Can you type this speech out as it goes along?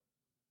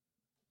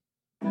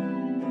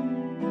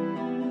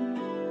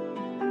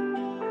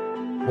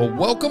Well,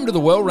 welcome to the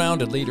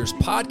Well-Rounded Leaders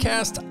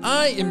Podcast.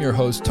 I am your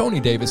host, Tony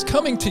Davis,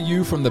 coming to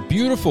you from the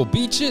beautiful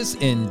beaches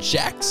in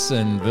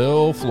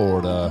Jacksonville,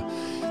 Florida.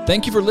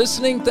 Thank you for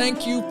listening.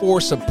 Thank you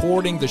for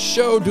supporting the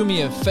show. Do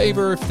me a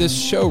favor, if this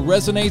show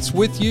resonates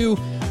with you,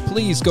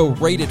 please go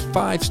rate it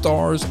 5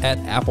 stars at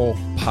Apple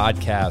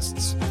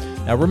Podcasts.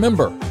 Now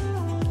remember,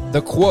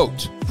 the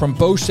quote from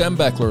Bo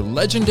Schembechler,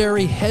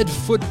 legendary head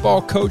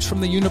football coach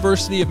from the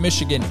University of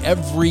Michigan,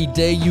 every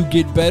day you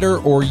get better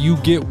or you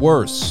get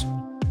worse.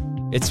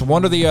 It's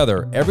one or the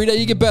other. Every day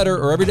you get better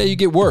or every day you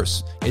get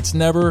worse. It's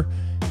never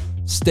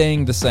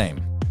staying the same,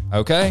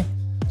 okay?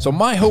 So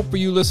my hope for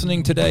you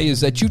listening today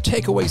is that you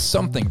take away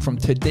something from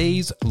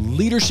today's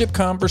leadership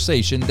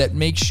conversation that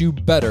makes you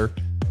better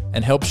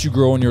and helps you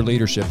grow in your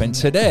leadership. And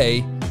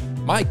today,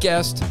 my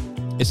guest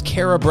is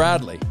Cara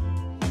Bradley.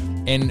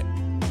 And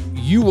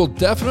you will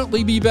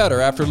definitely be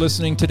better after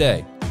listening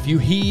today. If you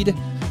heed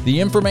the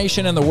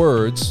information and the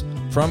words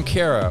from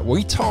Cara,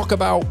 we talk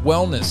about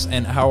wellness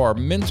and how our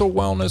mental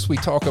wellness, we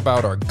talk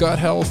about our gut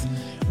health.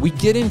 We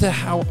get into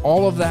how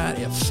all of that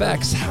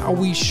affects how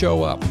we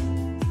show up.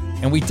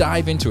 And we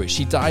dive into it.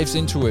 She dives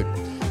into it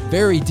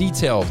very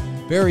detailed,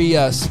 very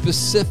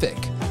specific,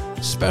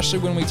 especially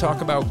when we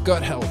talk about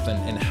gut health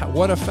and how,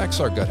 what affects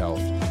our gut health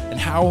and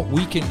how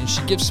we can, and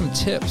she gives some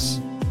tips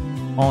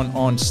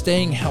on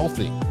staying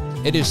healthy.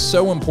 It is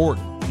so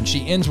important. And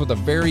she ends with a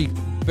very,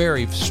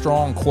 very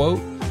strong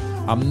quote.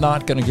 I'm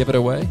not going to give it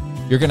away.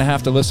 You're going to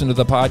have to listen to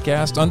the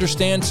podcast.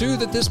 Understand, too,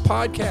 that this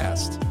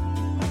podcast,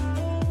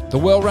 The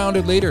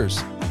Well-Rounded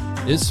Leaders,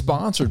 is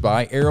sponsored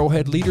by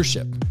Arrowhead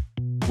Leadership,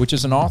 which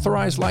is an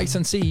authorized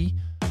licensee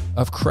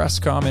of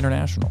Crestcom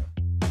International.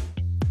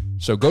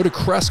 So go to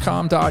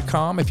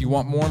crestcom.com if you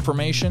want more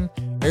information.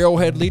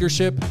 Arrowhead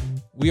Leadership,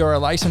 we are a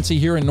licensee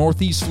here in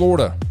Northeast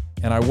Florida,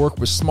 and I work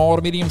with small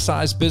to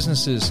medium-sized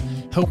businesses,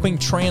 helping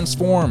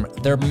transform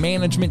their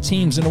management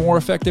teams into more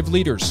effective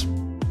leaders.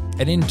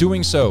 And in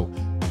doing so,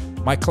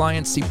 my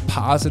clients see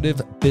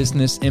positive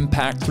business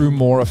impact through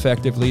more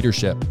effective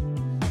leadership.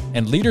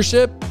 And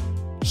leadership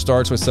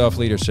starts with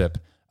self-leadership.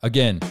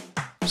 Again,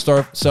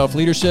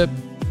 self-leadership,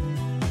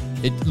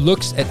 it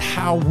looks at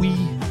how we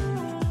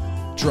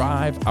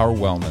drive our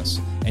wellness.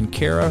 And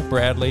Cara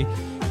Bradley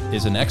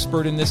is an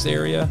expert in this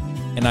area,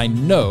 and I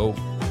know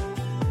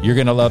you're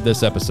going to love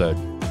this episode.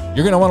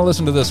 You're going to want to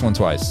listen to this one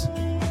twice.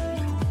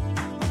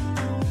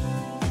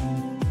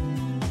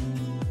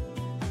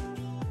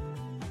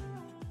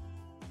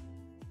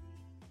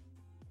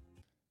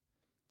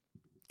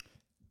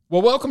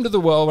 Well, welcome to the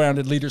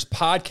Well-Rounded Leaders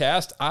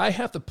Podcast. I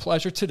have the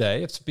pleasure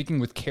today of speaking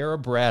with Cara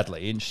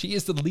Bradley, and she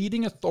is the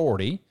leading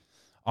authority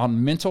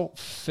on mental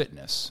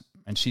fitness,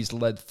 and she's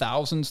led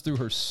thousands through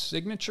her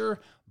signature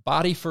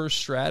body-first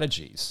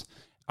strategies.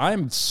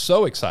 I'm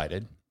so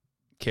excited,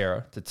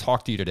 Cara, to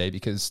talk to you today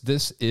because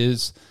this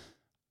is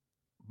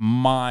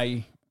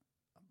this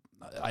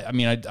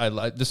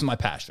is my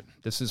passion.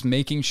 This is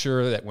making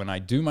sure that when I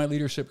do my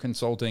leadership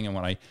consulting and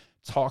when I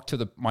talk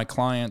to my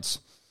clients,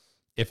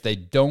 if they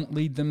don't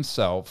lead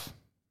themselves,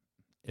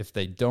 if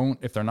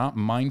they're not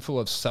mindful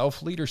of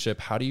self-leadership,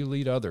 how do you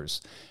lead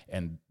others?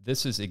 And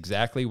this is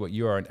exactly what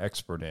you are an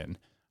expert in,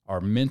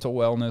 our mental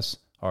wellness,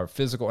 our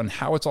physical, and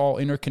how it's all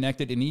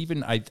interconnected. And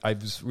even I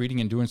was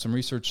reading and doing some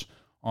research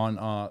on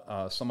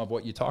some of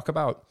what you talk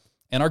about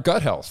and our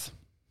gut health.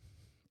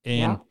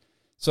 And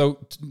so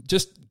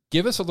just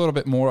give us a little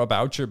bit more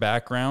about your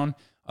background.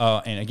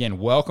 And again,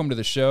 welcome to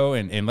the show,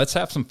 and let's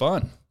have some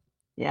fun.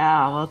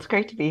 Yeah, well, it's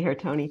great to be here,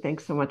 Tony.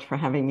 Thanks so much for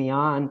having me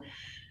on.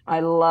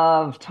 I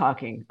love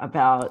talking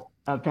about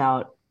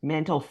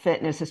mental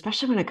fitness,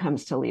 especially when it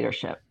comes to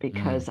leadership,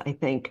 because I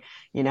think,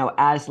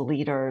 as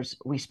leaders,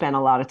 we spend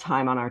a lot of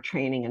time on our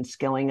training and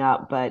skilling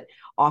up, but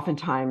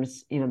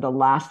oftentimes, the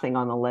last thing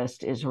on the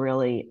list is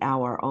really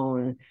our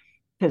own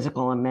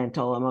physical and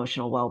mental,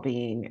 emotional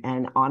well-being.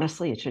 And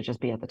honestly, it should just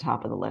be at the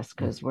top of the list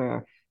because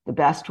we're the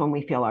best when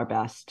we feel our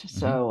best.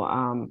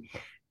 So,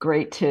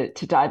 great to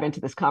dive into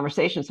this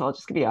conversation. So I'll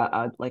just give you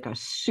a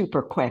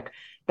super quick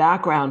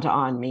background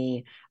on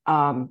me.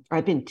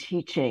 I've been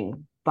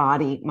teaching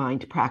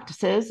body-mind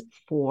practices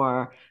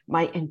for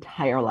my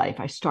entire life.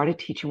 I started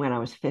teaching when I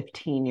was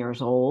 15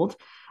 years old.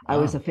 Wow. I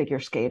was a figure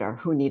skater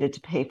who needed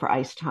to pay for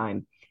ice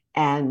time.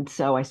 And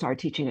so I started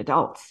teaching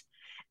adults.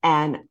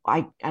 And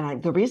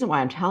the reason why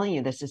I'm telling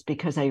you this is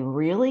because I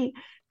really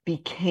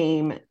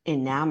became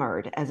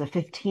enamored as a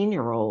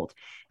 15-year-old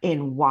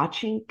in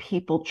watching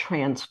people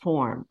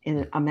transform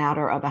in a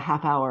matter of a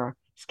half-hour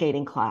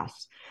skating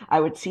class. I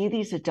would see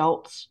these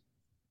adults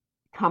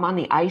come on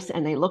the ice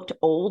and they looked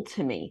old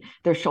to me.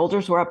 Their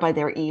shoulders were up by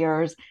their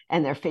ears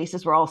and their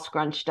faces were all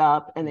scrunched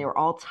up and they were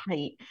all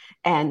tight.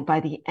 And by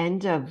the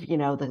end of,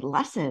 the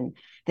lesson,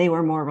 they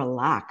were more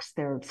relaxed.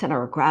 Their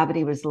center of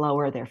gravity was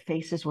lower. Their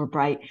faces were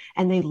bright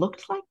and they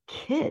looked like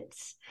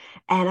kids.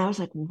 And I was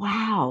like,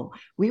 wow,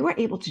 we were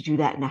able to do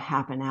that in a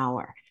half an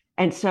hour.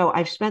 And so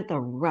I've spent the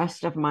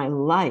rest of my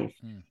life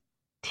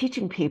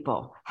teaching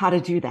people how to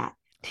do that,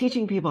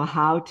 teaching people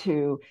how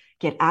to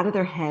get out of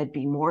their head,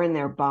 be more in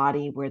their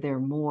body, where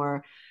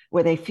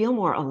they feel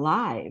more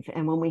alive.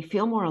 And when we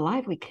feel more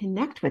alive, we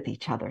connect with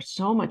each other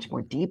so much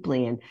more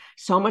deeply and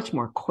so much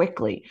more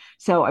quickly.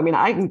 So, I mean,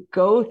 I can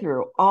go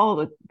through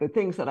all the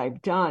things that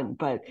I've done,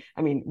 but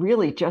I mean,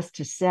 really just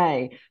to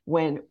say,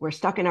 when we're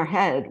stuck in our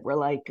head, we're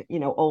like,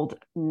 old,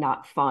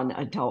 not fun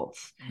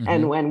adults. Mm-hmm.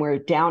 And when we're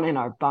down in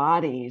our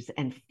bodies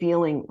and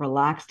feeling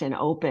relaxed and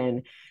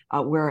open,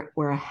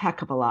 we're a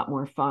heck of a lot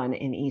more fun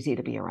and easy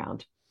to be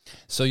around.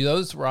 So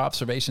those were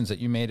observations that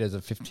you made as a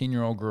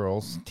 15-year-old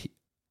girl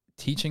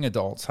teaching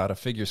adults how to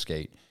figure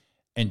skate.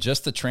 And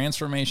just the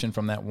transformation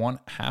from that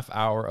 1/2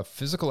 hour of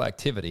physical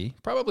activity,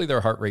 probably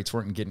their heart rates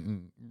weren't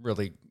getting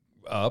really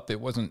up.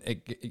 It wasn't,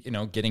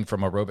 getting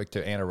from aerobic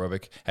to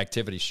anaerobic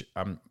activity.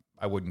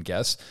 I wouldn't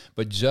guess,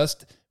 but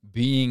just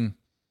being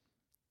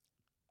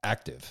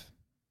active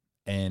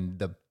and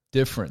the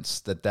difference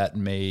that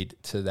made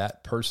to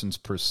that person's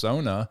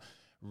persona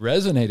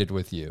resonated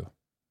with you.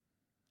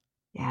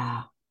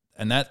 Yeah.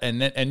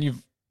 And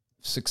you've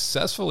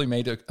successfully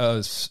made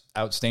a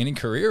outstanding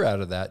career out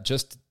of that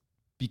just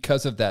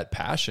because of that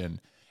passion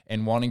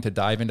and wanting to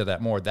dive into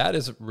that more. That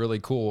is really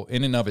cool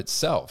in and of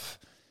itself,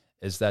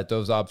 is that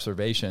those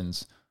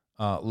observations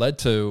led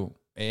to,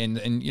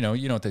 and you know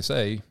what they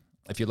say,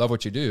 if you love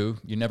what you do,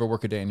 you never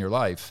work a day in your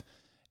life.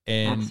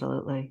 And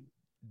absolutely,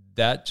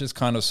 that just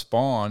kind of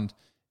spawned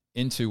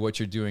into what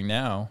you're doing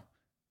now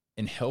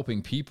in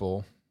helping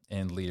people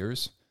and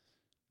leaders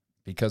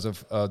because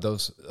of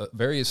those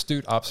very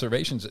astute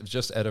observations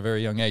just at a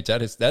very young age.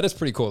 That is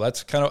pretty cool.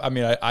 That's kind of, I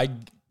mean,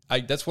 I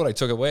that's what I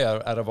took away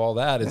out of all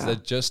that, is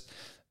that just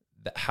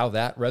how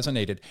that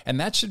resonated. And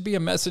that should be a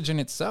message in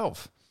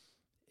itself.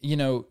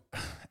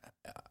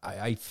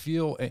 I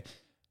feel,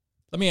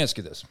 let me ask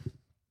you this.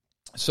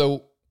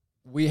 So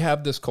we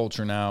have this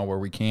culture now where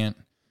we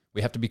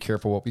have to be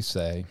careful what we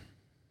say.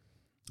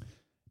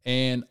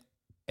 And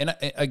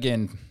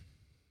again,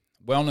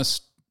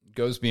 wellness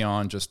goes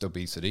beyond just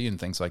obesity and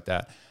things like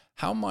that.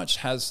 How much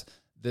has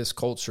this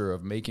culture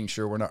of making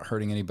sure we're not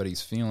hurting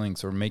anybody's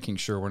feelings or making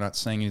sure we're not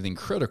saying anything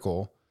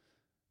critical,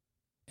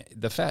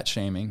 the fat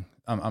shaming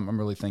I'm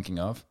really thinking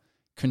of,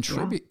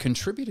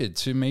 contributed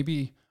to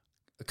maybe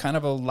kind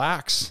of a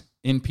lax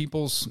in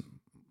people's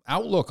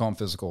outlook on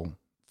physical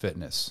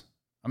fitness?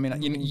 I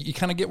mean, you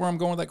kind of get where I'm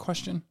going with that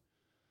question?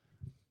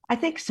 I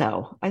think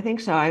so.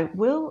 I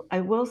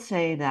will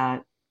say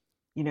that,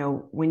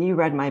 when you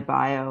read my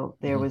bio,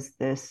 there was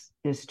this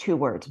 2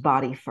 words,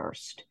 body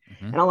first.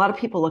 And a lot of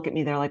people look at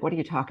me, they're like, what are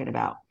you talking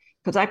about?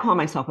 Because I call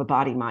myself a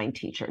body mind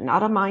teacher,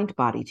 not a mind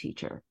body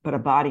teacher, but a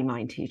body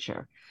mind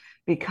teacher.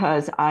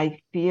 Because I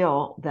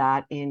feel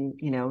that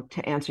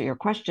to answer your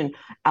question,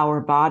 our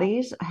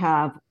bodies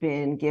have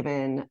been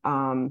given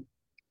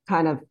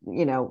kind of,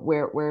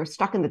 we're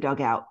stuck in the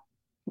dugout.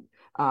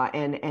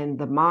 And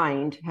the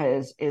mind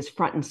is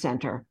front and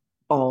center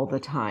all the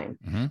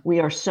time. We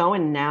are so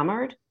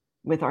enamored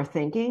with our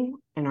thinking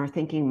and our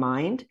thinking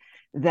mind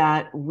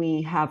that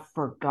we have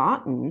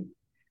forgotten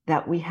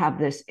that we have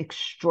this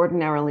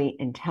extraordinarily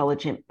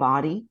intelligent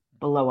body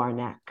below our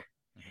neck.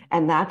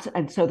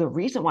 And so the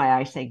reason why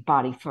I say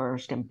body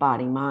first and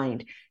body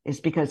mind is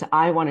because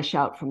I want to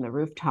shout from the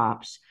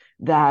rooftops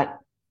that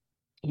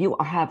you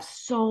have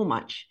so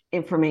much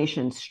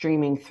information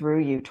streaming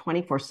through you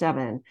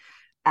 24/7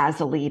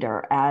 as a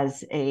leader,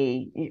 as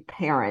a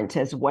parent,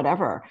 as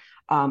whatever,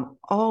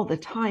 all the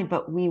time.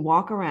 But we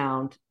walk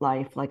around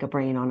life like a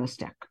brain on a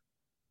stick,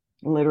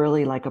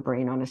 literally like a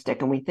brain on a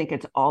stick. And we think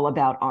it's all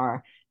about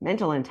our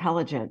mental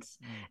intelligence.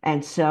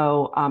 And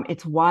so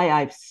it's why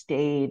I've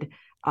stayed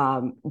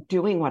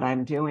doing what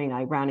I'm doing.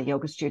 I ran a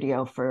yoga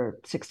studio for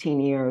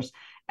 16 years.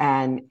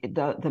 And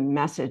the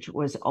message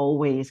was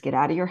always get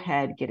out of your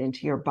head, get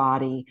into your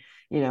body.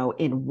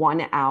 In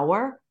 1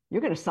 hour, you're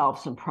going to solve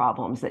some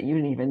problems that you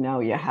didn't even know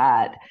you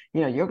had.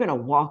 You're going to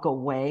walk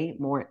away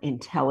more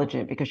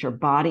intelligent because your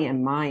body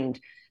and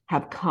mind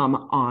have come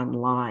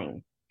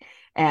online.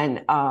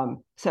 And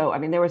so, I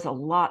mean, there was a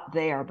lot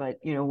there, but,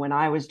 when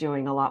I was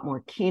doing a lot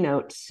more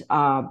keynotes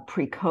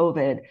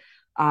pre-COVID,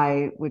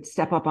 I would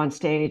step up on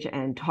stage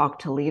and talk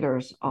to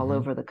leaders all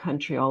over the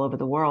country, all over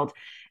the world.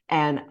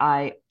 And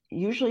I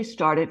usually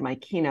started my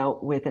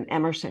keynote with an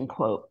Emerson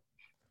quote.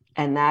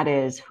 And that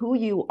is, who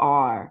you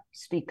are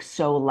speaks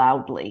so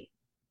loudly,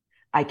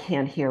 I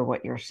can't hear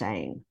what you're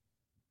saying.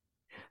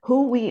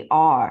 Who we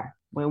are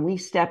when we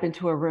step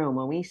into a room,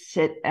 when we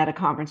sit at a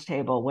conference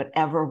table,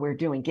 whatever we're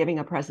doing, giving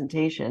a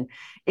presentation,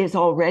 is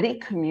already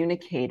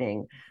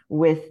communicating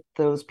with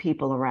those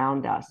people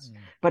around us.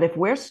 But if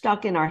we're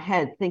stuck in our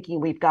head thinking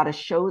we've got to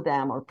show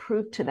them or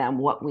prove to them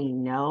what we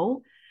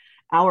know,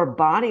 our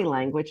body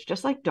language,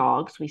 just like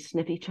dogs, we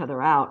sniff each other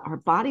out. Our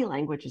body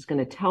language is going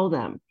to tell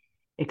them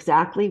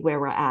exactly where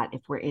we're at,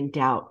 if we're in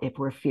doubt, if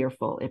we're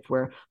fearful, if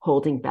we're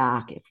holding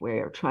back, if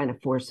we're trying to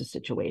force a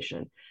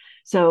situation.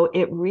 So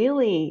it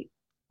really,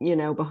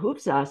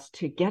 behooves us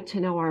to get to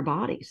know our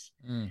bodies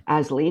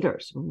as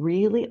leaders,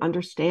 really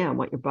understand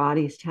what your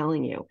body is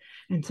telling you.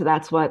 And so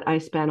that's what I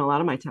spend a lot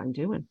of my time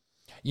doing.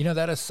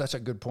 That is such a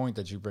good point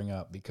that you bring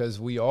up, because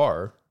we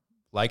are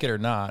like it or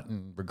not,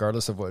 and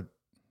regardless of what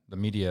the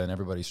media and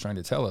everybody's trying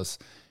to tell us,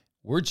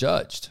 we're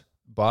judged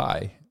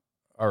by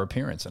our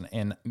appearance.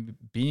 And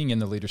being in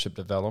the leadership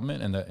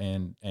development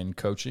and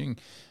coaching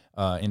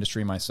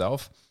industry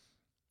myself,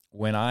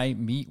 when I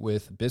meet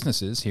with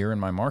businesses here in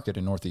my market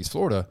in Northeast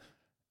Florida,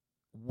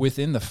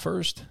 within the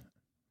first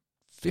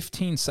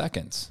 15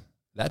 seconds,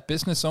 that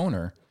business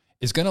owner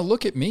is going to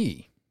look at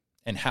me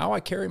and how I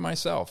carry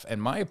myself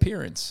and my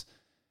appearance,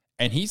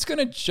 and he's going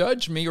to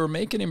judge me or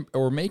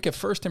make a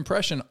first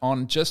impression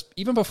on just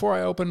even before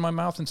I open my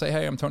mouth and say,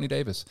 "Hey, I'm Tony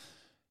Davis,"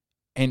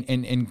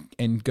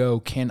 and go,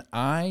 can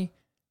I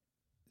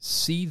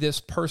see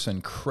this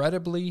person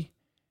credibly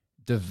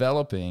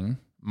developing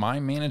my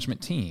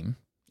management team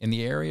in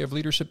the area of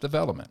leadership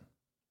development?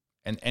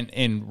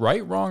 And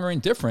right, wrong, or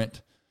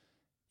indifferent,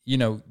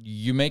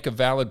 you make a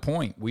valid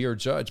point. We are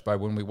judged by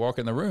when we walk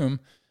in the room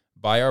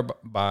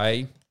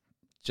by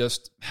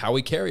just how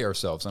we carry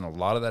ourselves. And a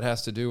lot of that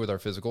has to do with our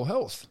physical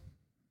health.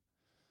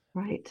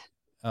 Right.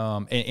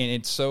 And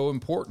it's so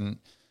important.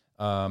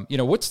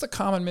 What's the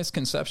common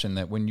misconception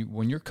that when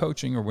you're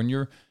coaching or when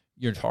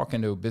you're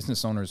talking to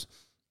business owners,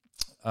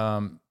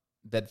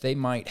 that they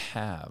might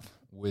have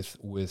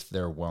with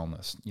their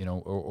wellness,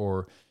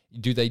 or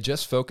do they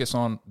just focus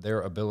on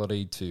their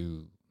ability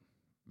to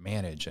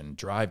manage and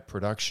drive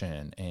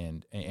production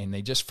and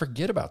they just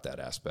forget about that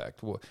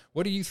aspect?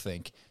 What do you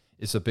think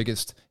is the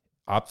biggest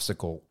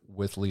obstacle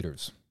with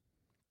leaders?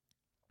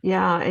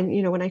 Yeah. And,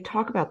 when I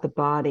talk about the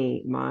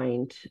body,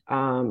 mind,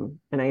 and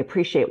I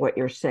appreciate what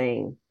you're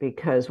saying,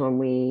 because when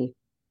we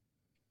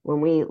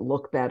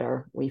look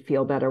better, we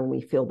feel better. When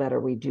we feel better,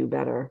 we do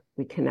better.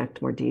 We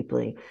connect more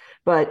deeply.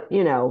 But,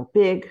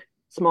 big,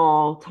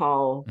 small,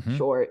 tall,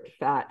 short,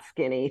 fat,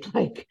 skinny,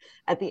 like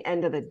at the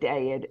end of the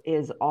day, it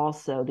is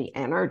also the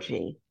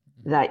energy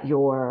that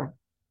you're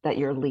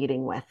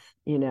leading with.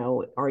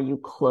 Are you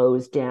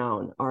closed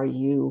down? Are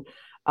you,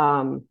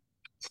 do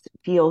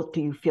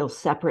you feel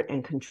separate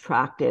and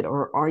contracted,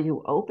 or are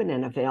you open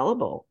and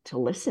available to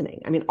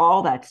listening? I mean,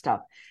 all that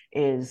stuff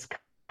is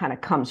kind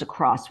of comes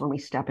across when we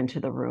step into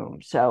the room.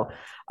 So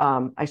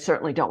I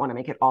certainly don't want to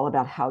make it all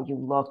about how you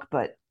look,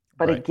 but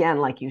right. Again,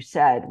 like you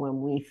said,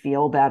 when we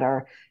feel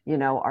better,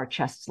 our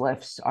chest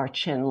lifts, our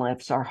chin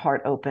lifts, our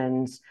heart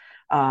opens,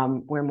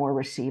 we're more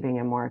receiving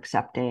and more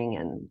accepting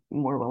and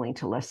more willing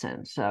to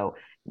listen. So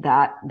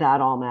that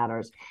all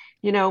matters.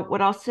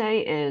 What I'll say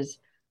is,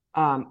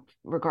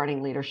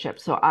 regarding leadership.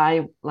 So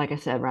like I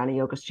said, ran a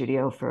yoga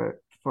studio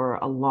for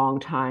a long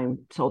time,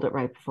 sold it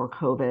right before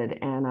COVID,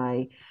 and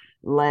I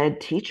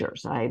led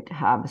teachers. I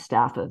have a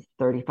staff of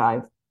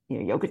 35,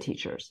 yoga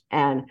teachers.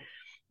 And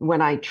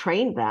when I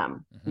trained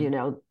them,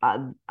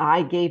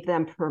 I gave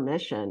them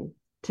permission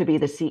to be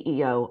the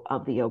CEO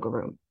of the yoga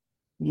room.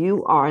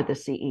 You are the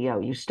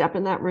CEO. You step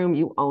in that room,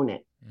 you own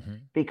it,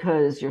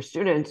 because your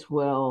students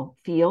will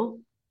feel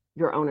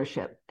your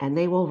ownership and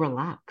they will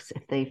relax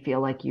if they feel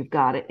like you've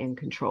got it in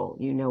control.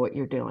 You know what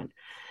you're doing.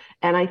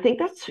 And I think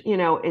that's,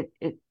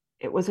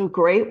 it was a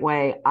great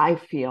way, I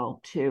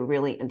feel, to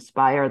really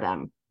inspire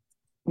them.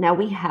 Now,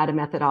 we had a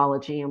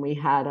methodology and we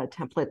had a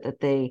template that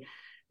they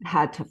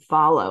had to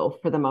follow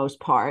for the most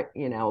part.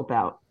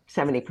 About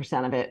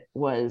 70% of it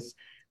was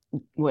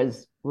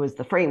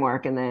the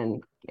framework, and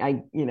then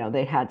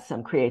they had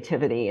some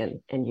creativity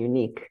and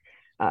unique,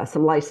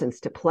 some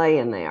license to play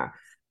in there.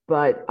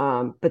 But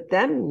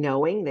them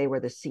knowing they were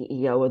the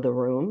CEO of the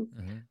room,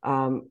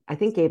 I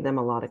think gave them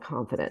a lot of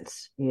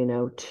confidence,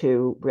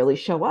 to really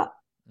show up.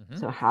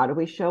 So how do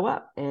we show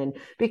up? And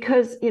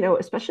because,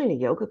 especially in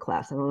a yoga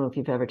class, I don't know if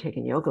you've ever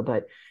taken yoga,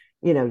 but,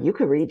 you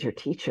could read your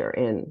teacher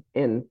in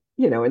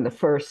the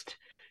first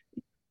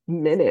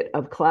minute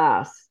of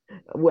class,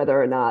 whether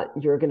or not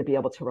you're going to be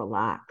able to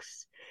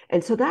relax.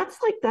 And so that's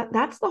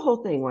the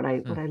whole thing. What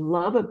I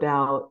love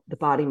about the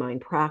body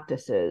mind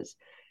practices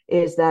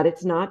is that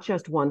it's not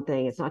just one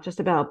thing. It's not just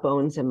about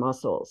bones and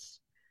muscles.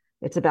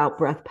 It's about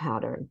breath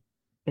pattern.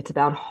 It's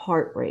about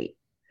heart rate.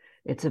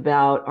 It's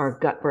about our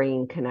gut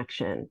brain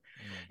connection.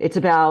 It's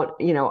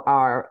about,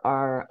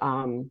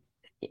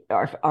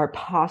 our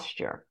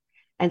posture.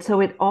 And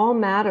so it all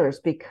matters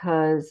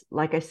because,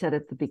 like I said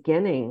at the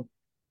beginning,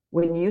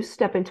 when you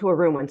step into a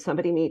room, when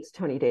somebody meets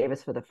Tony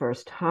Davis for the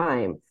first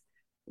time,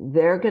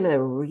 they're going to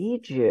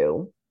read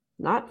you,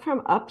 not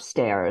from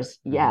upstairs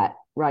yet,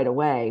 right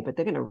away, but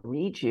they're going to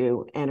read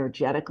you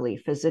energetically,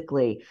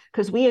 physically,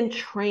 because we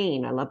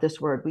entrain. I love this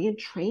word. We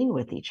entrain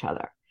with each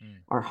other.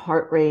 Our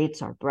heart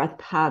rates, our breath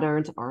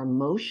patterns, our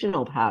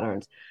emotional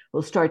patterns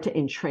will start to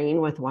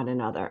entrain with one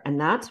another. And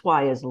that's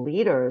why, as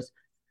leaders,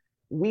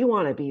 we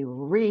want to be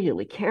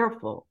really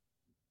careful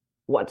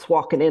what's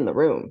walking in the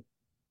room,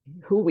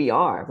 who we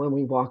are when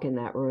we walk in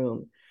that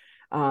room.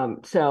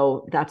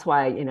 So that's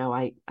why,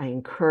 I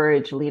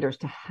encourage leaders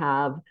to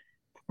have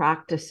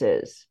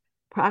practices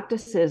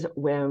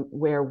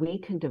where we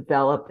can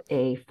develop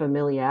a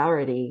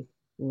familiarity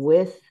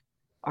with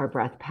our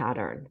breath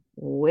pattern,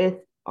 with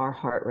our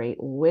heart rate,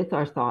 with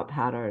our thought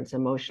patterns,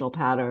 emotional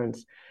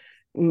patterns,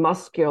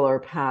 muscular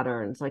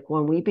patterns. Like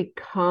when we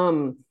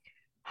become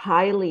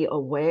highly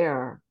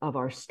aware of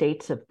our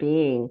states of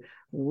being,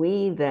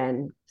 we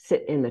then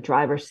sit in the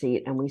driver's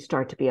seat and we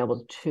start to be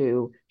able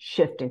to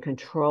shift and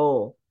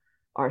control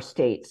our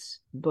states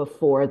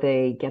before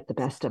they get the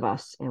best of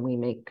us and we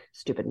make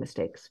stupid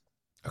mistakes.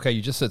 Okay,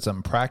 you just said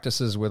some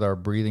practices with our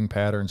breathing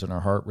patterns and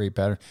our heart rate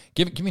pattern.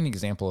 Give me an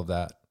example of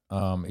that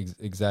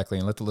exactly,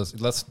 and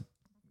let's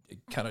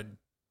kind of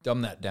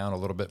dumb that down a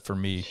little bit for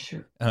me.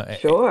 Sure.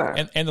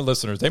 And the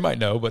listeners, they might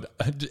know, but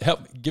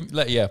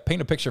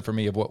paint a picture for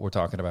me of what we're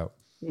talking about.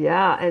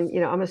 Yeah,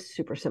 and I'm a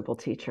super simple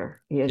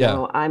teacher.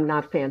 I'm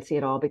not fancy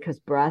at all because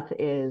breath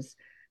is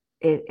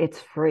it's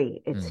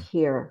free. It's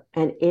here,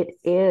 and it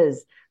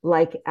is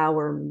like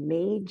our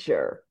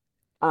major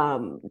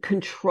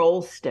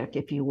control stick,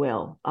 if you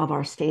will, of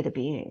our state of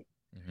being.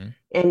 Mm-hmm.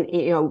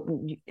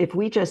 And if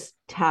we just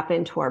tap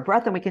into our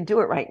breath, and we can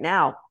do it right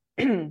now.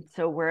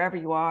 So wherever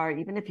you are,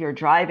 even if you're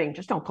driving,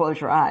 just don't close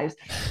your eyes,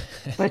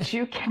 but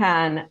you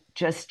can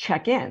just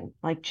check in,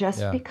 like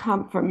just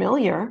become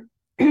familiar,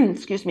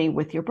 excuse me,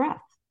 with your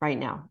breath right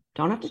now.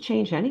 Don't have to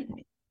change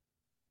anything.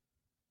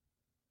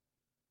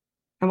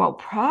 And what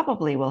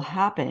probably will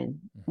happen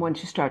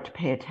once you start to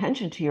pay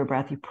attention to your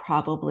breath, you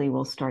probably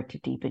will start to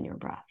deepen your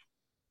breath,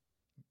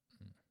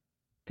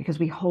 because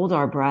we hold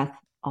our breath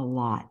a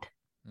lot.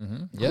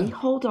 Mm-hmm. Yeah. We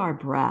hold our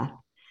breath.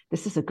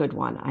 This is a good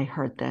one. I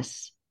heard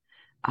this.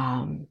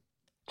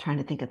 Trying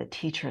to think of the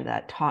teacher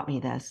that taught me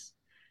this.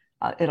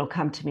 It'll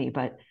come to me,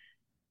 but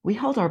we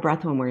hold our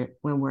breath when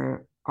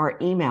our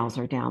emails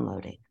are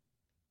downloading.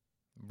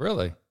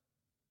 Really?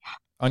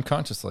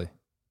 Unconsciously.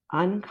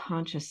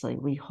 Unconsciously,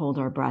 we hold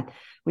our breath.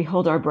 We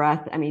hold our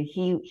breath. I mean,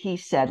 he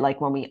said like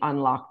when we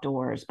unlock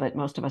doors, but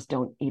most of us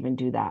don't even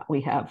do that.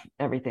 We have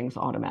everything's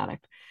automatic.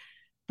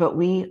 But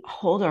we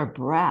hold our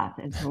breath.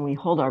 And so when we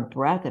hold our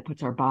breath, it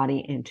puts our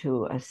body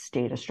into a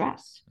state of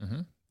stress.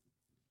 Mm-hmm.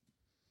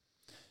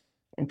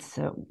 And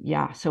so,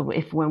 so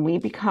when we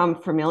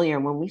become familiar,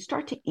 when we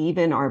start to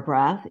even our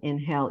breath,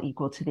 inhale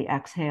equal to the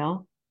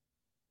exhale,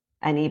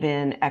 and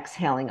even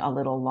exhaling a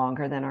little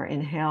longer than our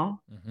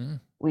inhale,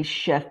 we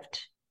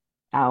shift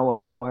the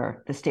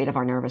state of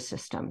our nervous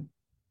system,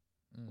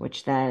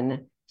 which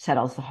then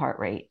settles the heart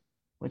rate,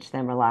 which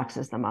then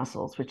relaxes the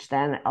muscles, which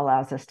then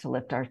allows us to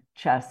lift our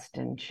chest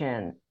and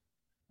chin,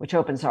 which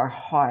opens our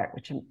heart,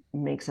 which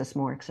makes us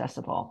more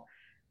accessible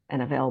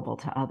and available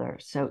to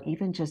others. So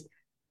even just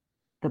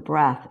the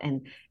breath,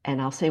 and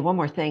I'll say one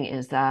more thing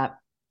is that,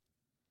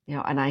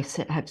 and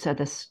have said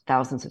this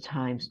thousands of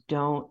times,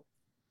 don't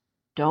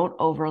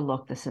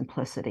overlook the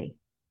simplicity.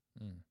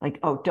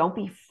 Like, don't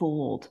be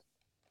fooled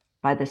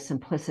by the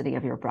simplicity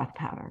of your breath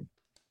pattern.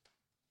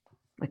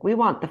 Like, we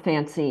want the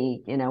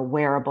fancy,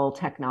 wearable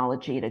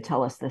technology to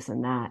tell us this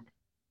and that,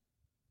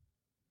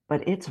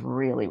 but it's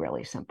really,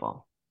 really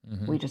simple.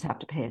 Mm-hmm. We just have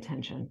to pay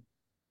attention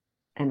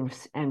and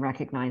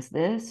recognize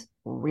this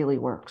really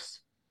works.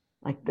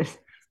 Like this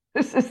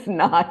is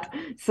not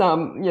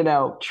some,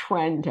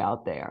 trend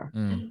out there.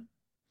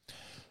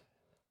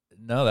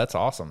 No, that's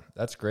awesome.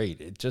 That's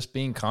great. Just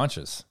being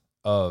conscious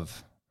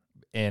of,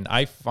 and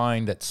I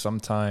find that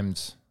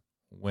sometimes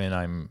when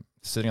I'm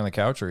sitting on the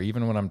couch or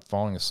even when I'm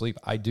falling asleep,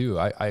 I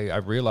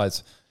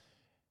realize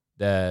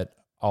that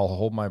I'll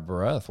hold my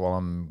breath while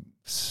I'm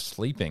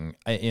sleeping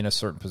in a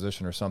certain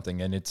position or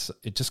something. And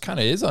it just kind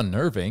of is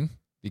unnerving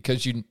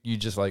because you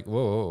just like,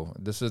 whoa,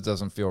 this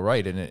doesn't feel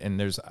right. And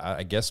there's,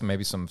 I guess,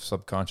 maybe some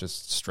subconscious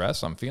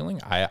stress I'm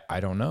feeling. I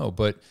don't know,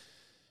 but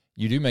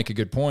you do make a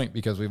good point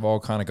because we've all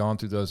kind of gone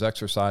through those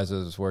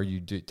exercises where you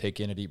do take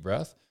in a deep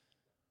breath,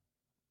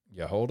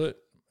 you hold it.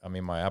 I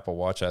mean, my Apple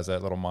Watch has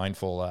that little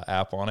mindful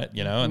app on it,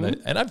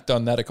 and I've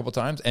done that a couple of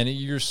times, and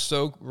you're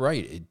so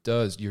right. It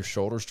does. Your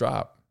shoulders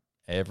drop.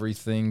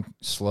 Everything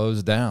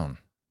slows down.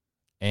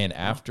 And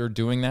after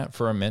doing that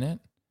for a minute,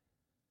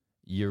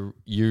 you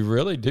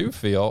really do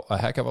feel a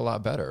heck of a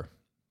lot better.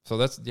 So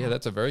that's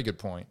a very good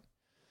point.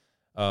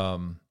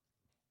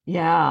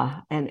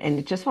 Yeah.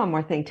 And just one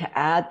more thing to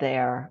add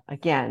there.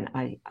 Again,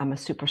 I'm a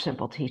super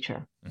simple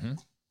teacher.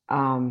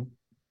 Mm-hmm.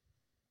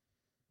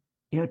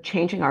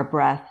 Changing our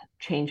breath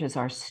changes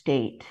our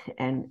state.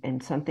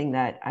 And something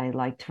that I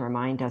like to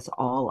remind us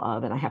all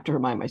of, and I have to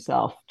remind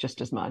myself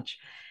just as much,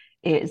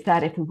 is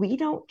that if we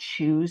don't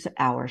choose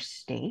our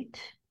state,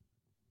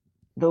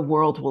 the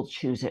world will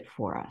choose it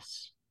for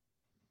us.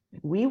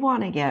 We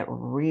want to get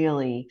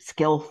really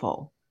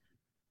skillful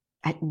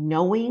at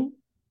knowing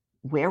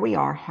where we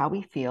are, how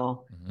we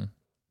feel, mm-hmm.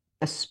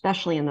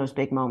 especially in those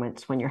big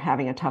moments when you're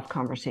having a tough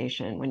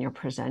conversation, when you're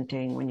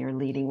presenting, when you're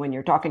leading, when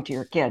you're talking to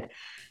your kid.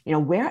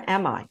 Where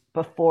am I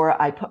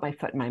before I put my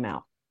foot in my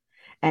mouth?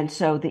 And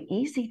so the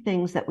easy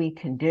things that we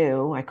can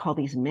do, I call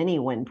these mini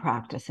win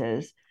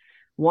practices.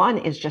 One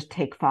is just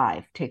take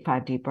 5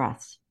 deep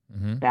breaths,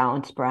 mm-hmm.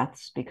 balanced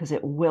breaths, because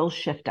it will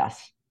shift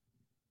us.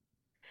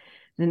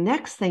 The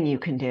next thing you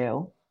can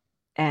do,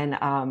 and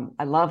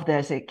I love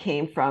this, it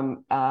came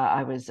from,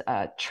 I was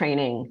a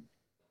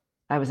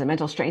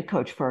mental strength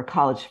coach for a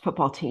college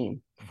football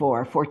team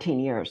for 14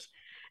 years.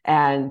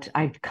 And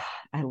I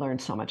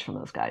learned so much from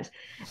those guys.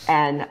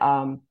 And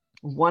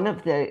one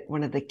of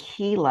the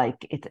key,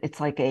 like it's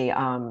like a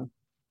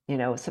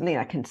something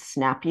that can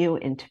snap you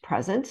into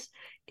presence,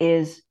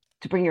 is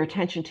to bring your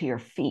attention to your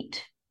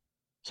feet.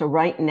 So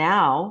right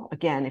now,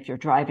 again, if you're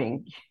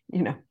driving,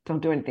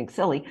 don't do anything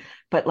silly,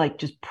 but like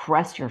just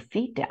press your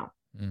feet down.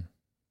 Mm.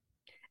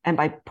 And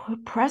by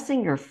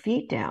pressing your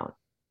feet down,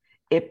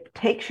 it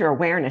takes your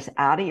awareness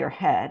out of your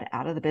head,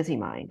 out of the busy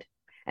mind,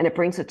 and it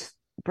brings it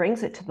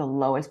to the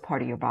lowest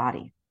part of your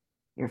body,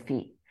 your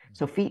feet.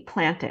 So feet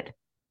planted,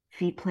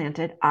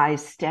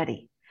 eyes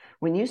steady.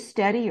 When you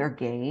steady your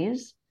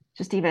gaze,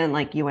 just even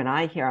like you and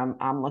I here,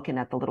 I'm looking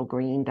at the little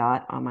green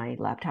dot on my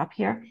laptop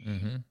here.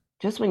 Mm-hmm.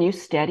 Just when you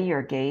steady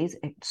your gaze,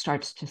 it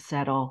starts to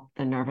settle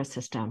the nervous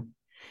system,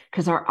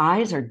 because our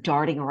eyes are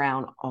darting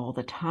around all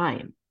the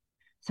time.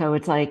 So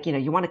it's like,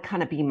 you want to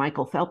kind of be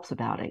Michael Phelps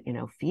about it,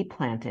 feet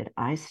planted,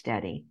 eyes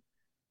steady,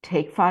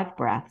 take 5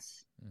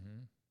 breaths. Mm-hmm.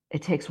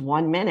 It takes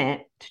 1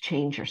 minute to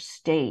change your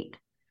state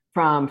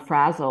from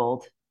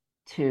frazzled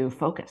to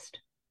focused.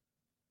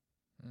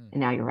 Mm.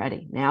 And now you're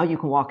ready. Now you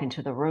can walk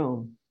into the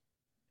room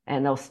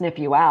and they'll sniff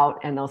you out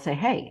and they'll say,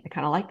 hey, I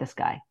kind of like this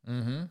guy,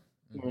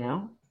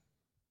 Mm-hmm.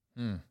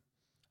 Mm.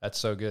 That's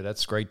so good.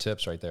 That's great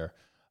tips right there.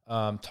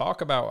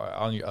 Talk about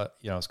on you.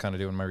 I was kind of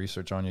doing my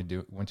research on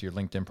you. Went to your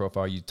LinkedIn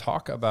profile. You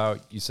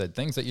said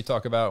things that you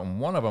talk about, and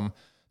one of them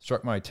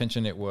struck my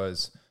attention. It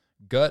was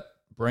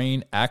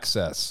gut-brain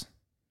axis.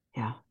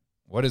 Yeah.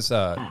 What is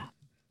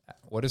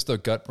the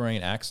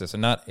gut-brain axis?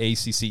 And not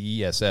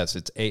ACCESS.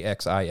 It's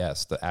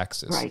AXIS. The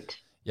axis. Right.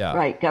 Yeah.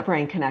 Right.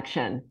 Gut-brain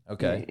connection.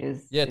 Okay.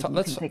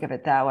 Let's think of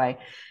it that way.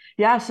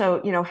 Yeah.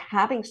 So,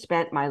 having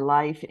spent my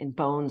life in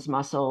bones,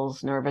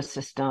 muscles, nervous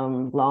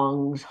system,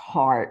 lungs,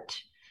 heart,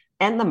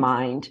 and the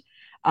mind,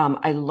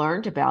 I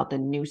learned about the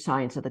new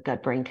science of the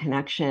gut-brain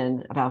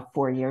connection about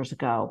 4 years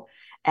ago.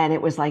 And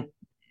it was like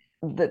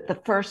the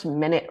first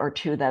minute or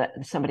two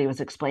that somebody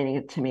was explaining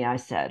it to me, I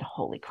said,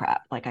 holy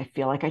crap. Like, I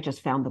feel like I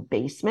just found the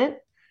basement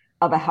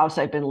of a house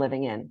I've been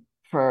living in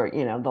for,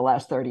 the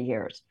last 30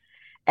 years.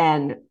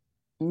 And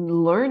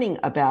learning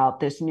about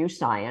this new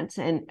science,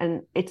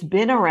 and it's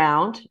been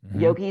around.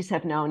 Mm-hmm. Yogis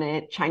have known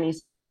it,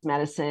 Chinese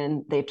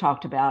medicine, they've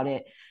talked about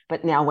it,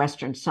 but now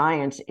Western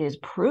science is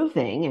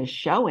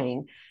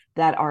showing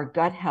that our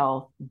gut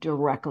health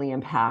directly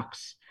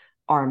impacts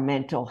our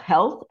mental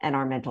health and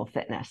our mental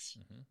fitness.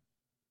 Mm-hmm.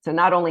 So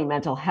not only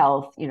mental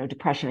health,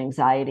 depression,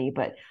 anxiety,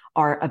 but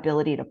our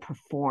ability to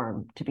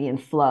perform, to be in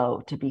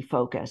flow, to be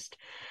focused.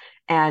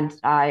 And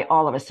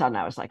all of a sudden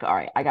I was like, all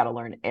right, I got to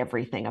learn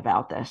everything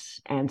about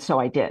this. And so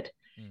I did.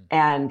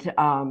 And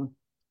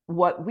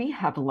what we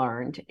have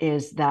learned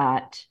is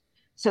that,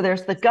 so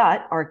there's the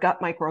gut. Our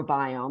gut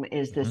microbiome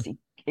is this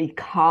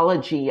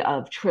ecology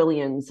of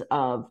trillions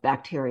of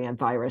bacteria and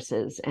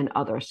viruses and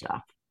other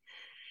stuff.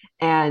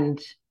 And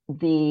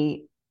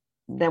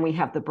then we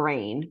have the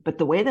brain, but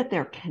the way that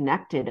they're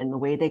connected and the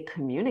way they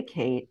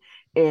communicate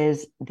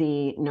is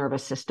the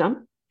nervous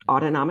system,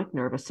 autonomic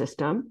nervous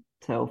system.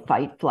 So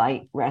fight,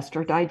 flight, rest,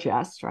 or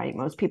digest, right?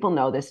 Most people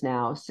know this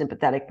now,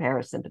 sympathetic,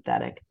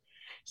 parasympathetic.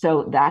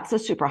 So that's a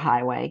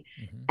superhighway.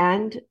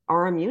 And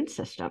our immune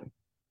system.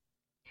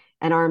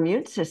 And our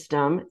immune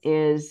system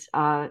is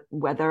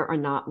whether or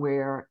not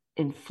we're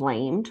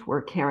inflamed,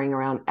 we're carrying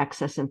around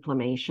excess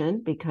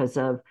inflammation because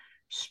of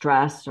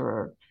stress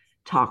or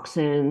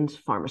toxins,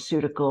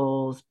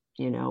 pharmaceuticals,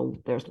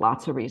 there's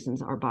lots of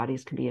reasons our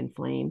bodies can be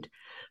inflamed.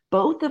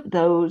 Both of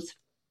those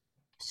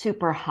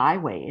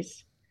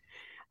superhighways,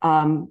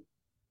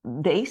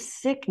 they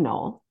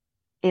signal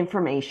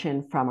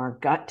information from our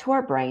gut to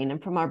our brain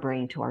and from our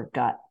brain to our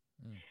gut.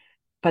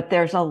 But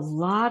there's a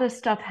lot of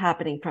stuff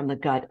happening from the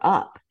gut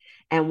up.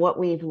 And what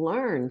we've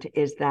learned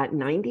is that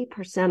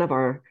 90% of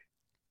our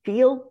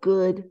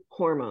feel-good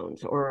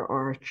hormones or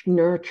our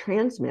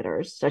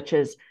neurotransmitters, such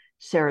as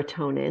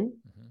serotonin,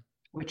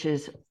 which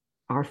is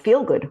our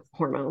feel-good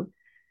hormone,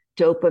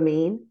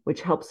 dopamine,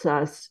 which helps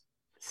us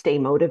stay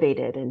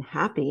motivated and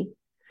happy,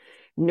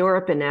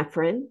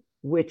 norepinephrine,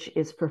 which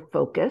is for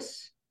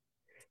focus,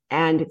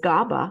 and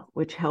GABA,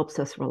 which helps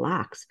us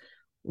relax.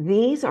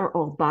 These are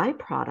all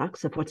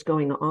byproducts of what's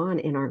going on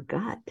in our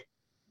gut.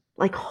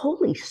 Like,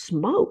 holy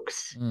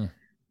smokes.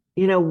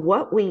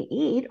 What we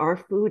eat, our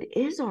food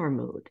is our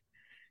mood.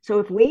 So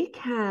if we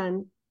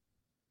can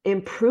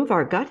improve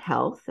our gut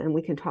health, and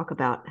we can talk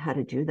about how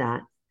to do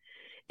that,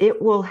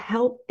 it will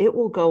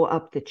go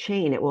up the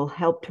chain. It will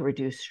help to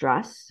reduce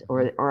stress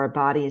or our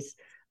bodies,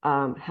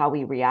 how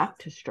we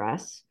react to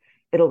stress.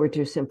 It'll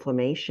reduce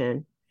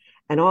inflammation.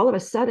 And all of a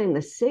sudden,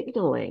 the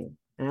signaling,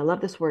 and I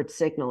love this word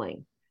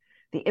signaling,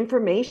 the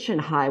information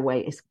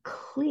highway is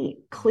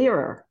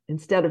clearer.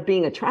 Instead of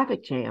being a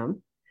traffic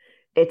jam,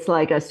 it's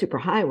like a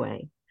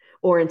superhighway.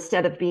 Or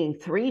instead of being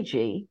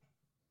 3G,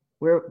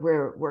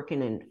 we're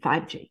working in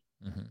 5G.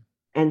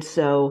 And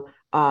so,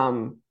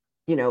 a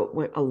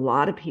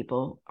lot of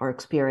people are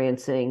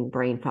experiencing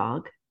brain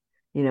fog,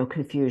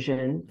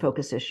 confusion,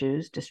 focus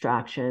issues,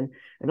 distraction.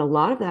 And a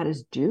lot of that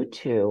is due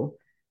to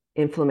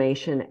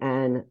inflammation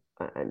and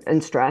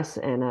stress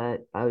and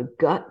a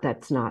gut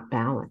that's not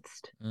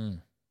balanced.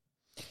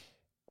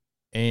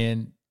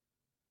 And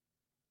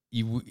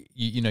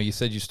you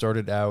said you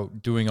started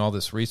out doing all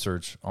this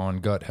research on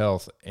gut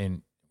health,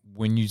 and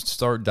when you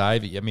start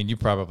diving, I mean, you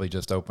probably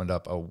just opened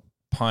up a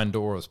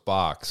Pandora's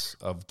box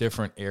of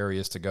different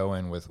areas to go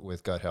in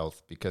with gut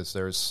health, because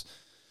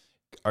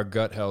our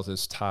gut health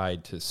is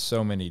tied to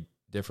so many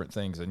different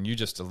things, and you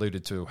just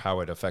alluded to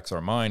how it affects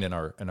our mind and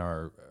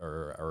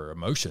our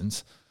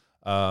emotions.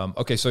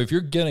 Okay, so if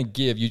you're gonna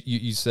give,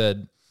 you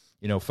said,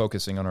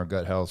 focusing on our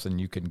gut health,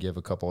 and you can give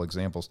a couple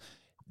examples.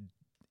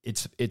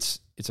 It's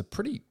a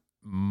pretty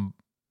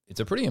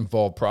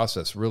involved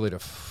process, really, to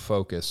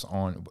focus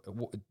on.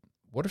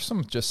 What are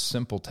some just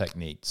simple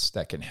techniques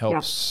that can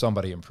help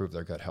somebody improve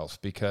their gut health?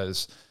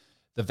 Because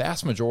the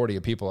vast majority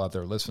of people out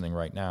there listening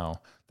right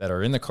now that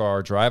are in the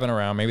car driving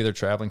around, maybe they're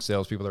traveling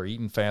salespeople, they're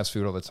eating fast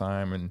food all the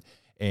time,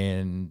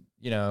 and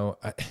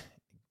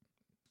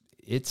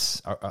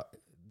it's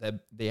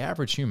the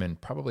average human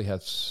probably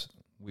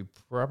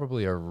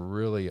are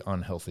really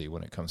unhealthy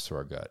when it comes to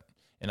our gut.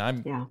 And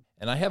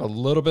I have a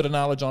little bit of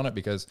knowledge on it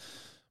because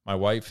my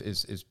wife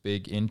is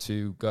big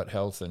into gut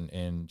health,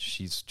 and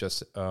she's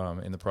just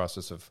in the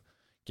process of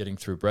getting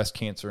through breast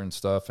cancer and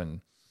stuff.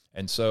 And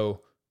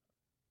so,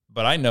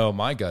 but I know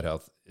my gut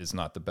health is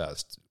not the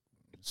best.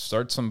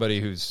 Start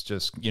somebody who's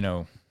just,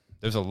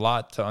 there's a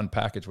lot to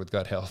unpackage with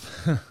gut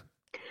health.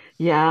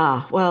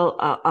 Yeah. Well,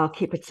 I'll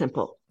keep it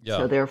simple. Yeah.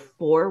 So there are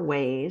 4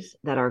 ways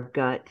that our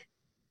gut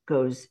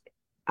goes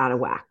out of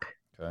whack.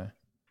 Okay.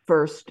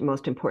 First,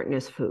 most important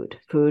is food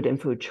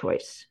and food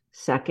choice.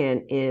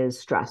 Second is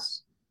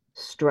stress,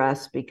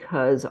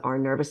 because our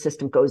nervous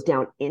system goes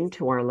down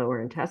into our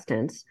lower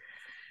intestines.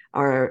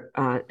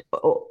 When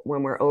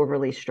we're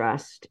overly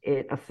stressed,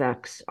 it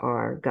affects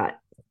our gut.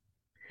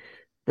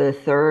 The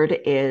third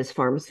is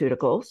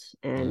pharmaceuticals,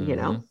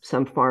 and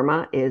some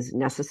pharma is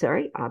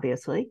necessary,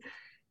 obviously.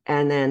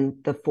 And then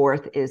the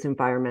fourth is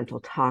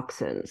environmental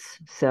toxins.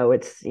 So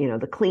it's,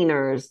 the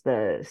cleaners,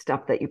 the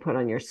stuff that you put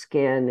on your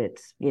skin.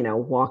 It's,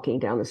 walking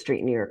down the street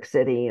in New York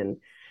City and,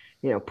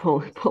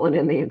 pulling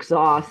in the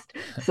exhaust.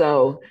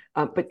 So,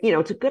 but,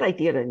 it's a good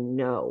idea to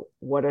know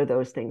what are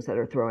those things that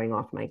are throwing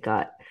off my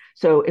gut.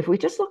 So if we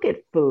just look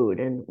at food,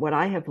 and what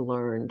I have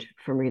learned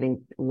from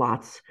reading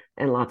lots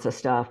and lots of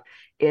stuff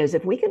is,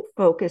 if we can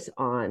focus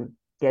on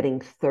getting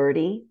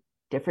 30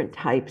 different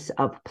types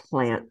of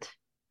plant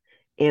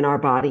in our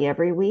body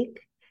every week,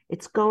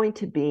 it's going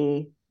to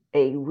be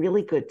a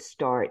really good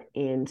start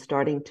in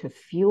starting to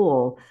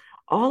fuel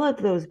all of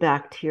those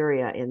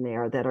bacteria in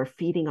there that are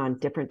feeding on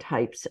different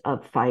types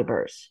of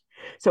fibers.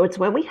 So it's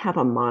when we have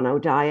a mono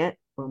diet,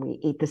 when we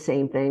eat the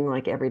same thing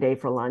like every day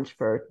for lunch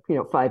for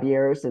 5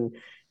 years and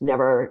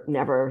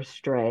never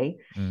stray,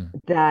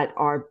 that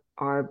our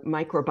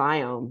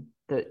microbiome,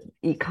 the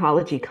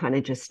ecology, kind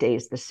of just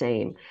stays the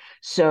same.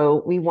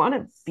 So we want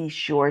to be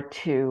sure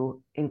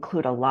to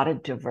include a lot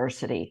of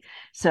diversity.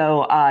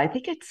 So I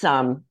think it's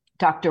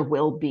Dr.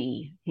 Will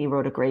B. He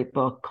wrote a great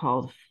book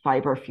called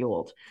Fiber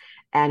Fueled.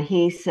 And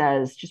he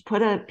says, just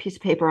put a piece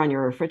of paper on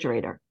your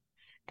refrigerator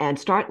and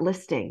start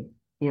listing,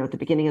 at the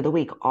beginning of the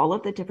week, all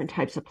of the different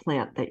types of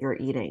plant that you're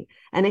eating.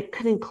 And it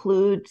could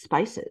include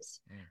spices,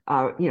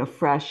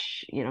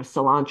 fresh,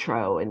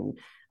 cilantro and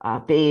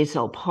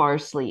basil,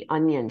 parsley,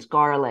 onions,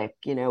 garlic,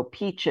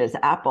 peaches,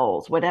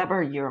 apples,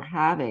 whatever you're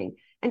having,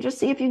 and just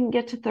see if you can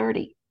get to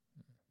 30.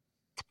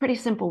 It's a pretty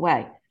simple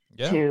way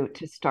to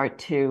start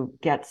to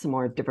get some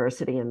more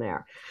diversity in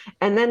there.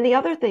 And then the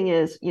other thing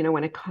is,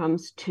 when it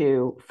comes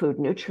to food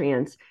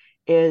nutrients,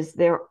 is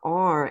there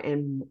are,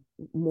 and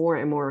more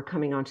are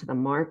coming onto the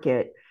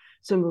market,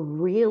 some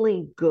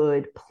really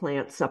good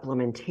plant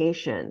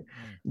supplementation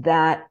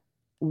that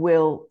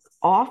will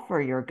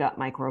offer your gut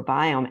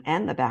microbiome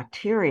and the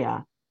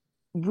bacteria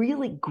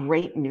really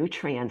great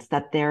nutrients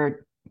that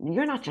you're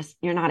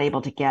not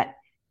able to get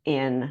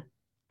in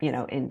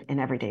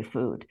everyday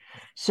food.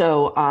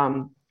 So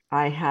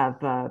I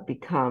have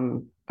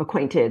become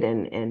acquainted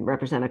and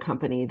represent a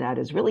company that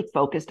is really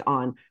focused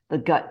on the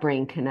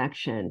gut-brain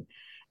connection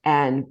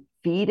and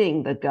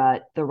feeding the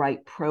gut the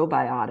right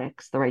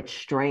probiotics, the right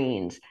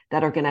strains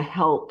that are going to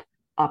help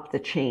up the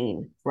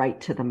chain right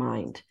to the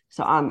mind.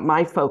 So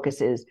my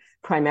focus is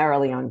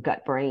primarily on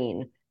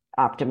gut-brain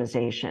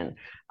optimization.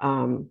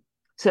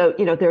 So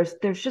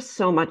there's just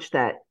so much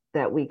that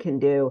we can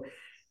do.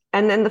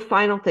 And then the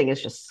final thing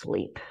is just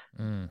sleep.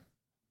 And,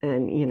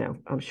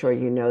 I'm sure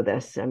you know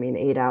this. I mean,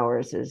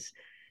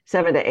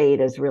 7 to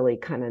 8 is really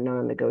kind of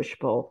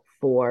non-negotiable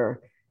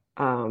for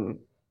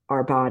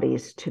our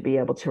bodies to be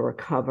able to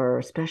recover,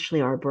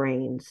 especially our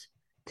brains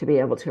to be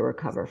able to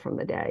recover from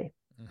the day.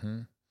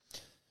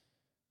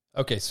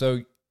 Okay, so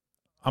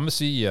I'm a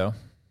CEO,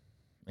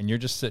 and you're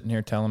just sitting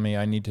here telling me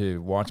I need to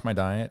watch my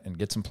diet and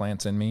get some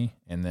plants in me,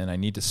 and then I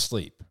need to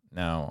sleep.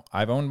 Now,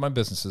 I've owned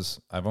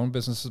businesses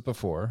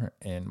before,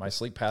 and my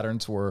sleep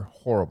patterns were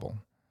horrible.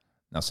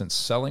 Now, since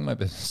selling my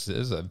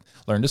businesses, I've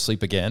learned to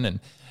sleep again.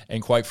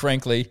 And quite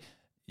frankly,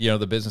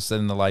 the business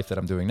and the life that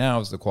I'm doing now,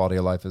 is the quality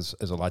of life is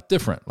a lot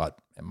different.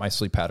 And my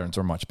sleep patterns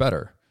are much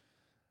better.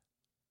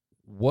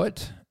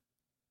 What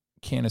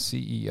can a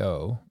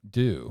CEO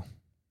do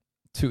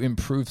to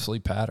improve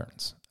sleep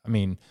patterns? I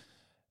mean,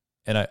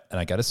 and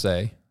I got to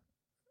say,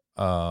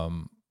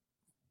 one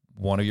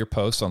of your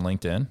posts on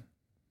LinkedIn,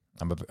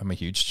 I'm a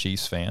huge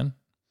Chiefs fan,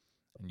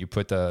 and you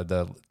put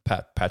the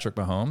Patrick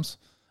Mahomes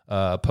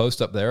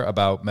post up there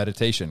about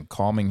meditation,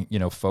 calming,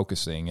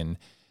 focusing,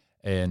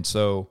 and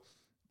so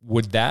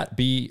would that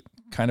be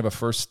kind of a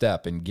first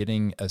step in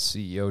getting a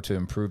CEO to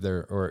improve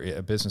or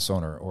a business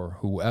owner or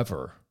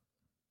whoever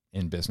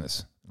in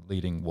business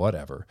leading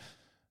whatever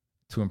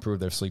to improve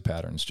their sleep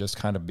patterns? Just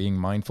kind of being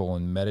mindful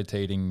and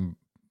meditating.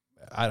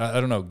 I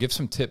don't know. Give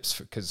some tips,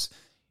 because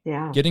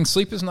getting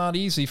sleep is not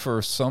easy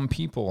for some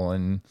people,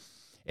 and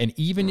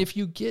even if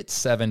you get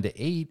 7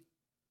 to 8,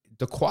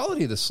 the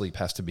quality of the sleep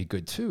has to be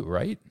good too,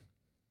 right?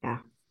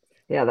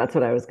 Yeah, that's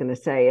what I was going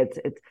to say.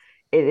 It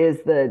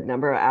is the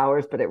number of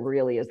hours, but it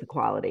really is the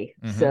quality.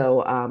 Mm-hmm.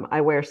 So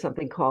I wear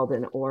something called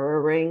an Aura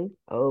ring,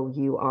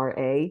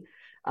 Oura.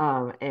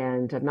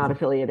 And I'm not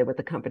affiliated with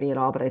the company at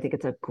all, but I think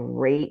it's a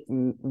great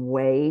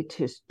way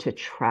to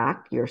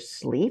track your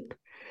sleep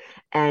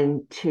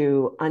and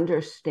to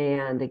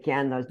understand,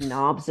 again, those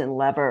knobs and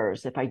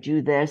levers. If I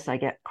do this, I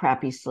get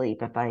crappy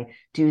sleep. If I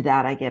do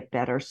that, I get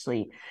better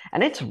sleep.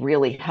 And it's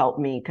really helped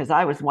me, because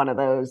I was one of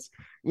those,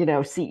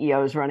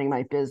 CEOs running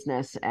my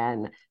business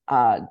and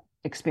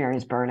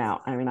experienced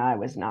burnout. I mean, I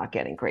was not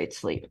getting great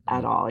sleep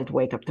at all. I'd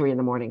wake up 3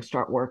 a.m,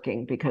 start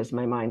working because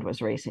my mind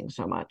was racing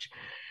so much.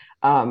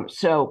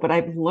 But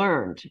I've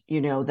learned,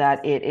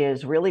 that it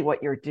is really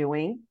what you're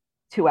doing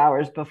 2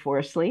 hours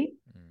before sleep.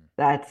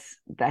 That's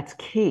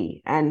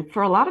key. And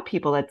for a lot of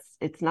people,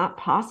 it's not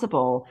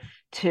possible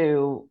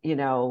to,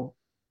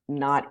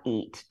 not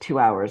eat 2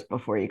 hours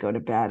before you go to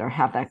bed or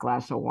have that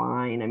glass of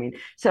wine. I mean,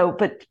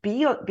 but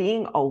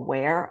being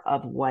aware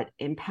of what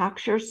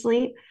impacts your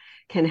sleep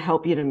can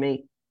help you to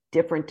make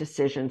different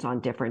decisions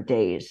on different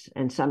days.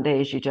 And some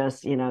days you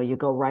just, you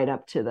go right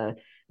up to the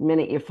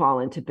minute you fall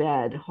into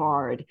bed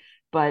hard.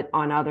 But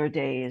on other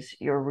days,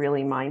 you're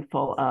really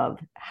mindful of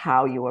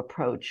how you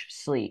approach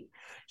sleep.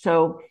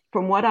 So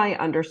from what I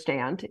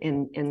understand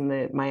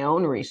in my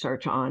own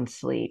research on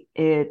sleep,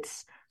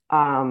 it's,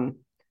 I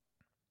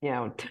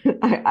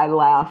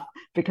laugh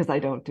because I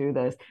don't do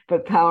this,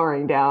 but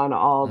powering down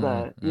all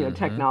the,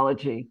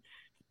 technology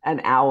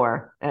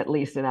at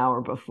least an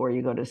hour before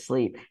you go to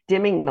sleep.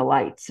 Dimming the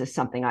lights is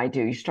something I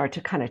do. You start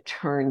to kind of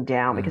turn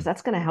down, because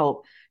that's going to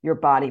help your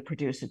body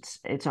produce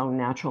its own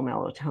natural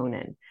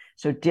melatonin.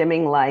 So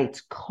dimming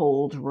lights,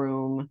 cold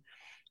room,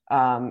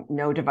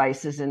 no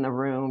devices in the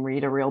room,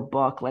 read a real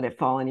book, let it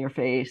fall in your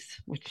face,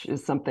 which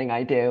is something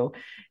I do.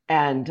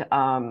 And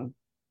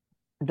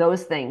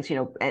those things,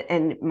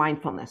 and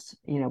mindfulness,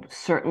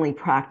 certainly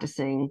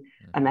practicing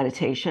a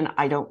meditation.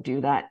 I don't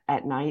do that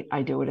at night.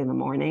 I do it in the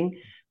morning,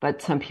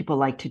 but some people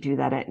like to do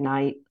that at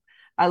night.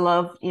 I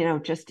love,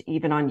 just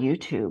even on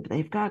YouTube,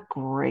 they've got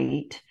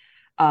great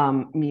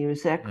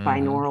music,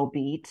 binaural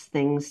beats,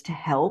 things to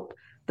help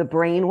the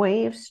brain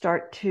waves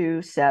start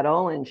to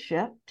settle and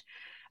shift.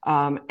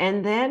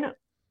 And then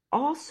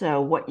also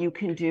what you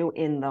can do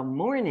in the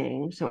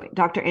morning. So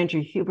Dr.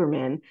 Andrew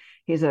Huberman,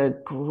 he's a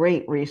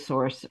great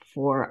resource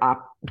for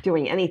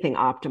doing anything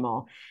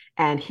optimal.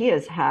 And he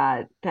has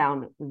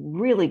found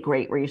really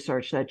great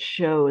research that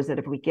shows that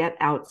if we get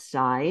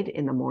outside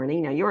in the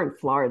morning, now you're in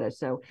Florida,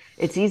 so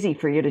it's easy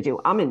for you to do.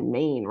 I'm in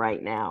Maine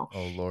right now.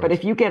 Oh, Lord. But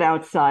if you get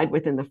outside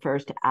within the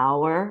first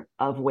hour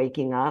of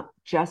waking up,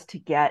 just to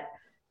get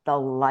the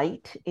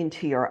light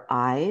into your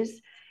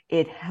eyes,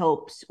 it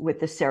helps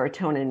with the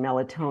serotonin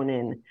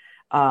melatonin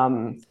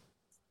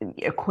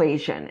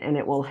equation, and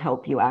it will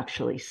help you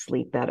actually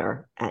sleep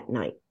better at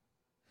night.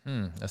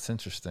 That's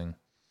interesting.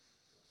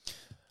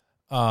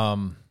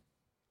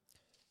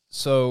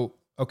 So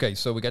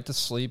we got to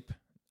sleep.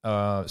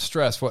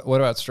 Stress. What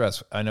about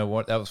stress? I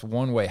know that was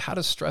one way. How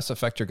does stress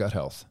affect your gut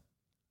health?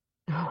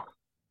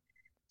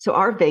 So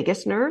our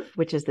vagus nerve,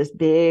 which is this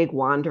big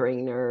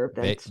wandering nerve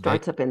that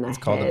starts up in the head.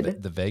 It's called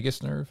the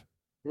vagus nerve?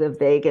 The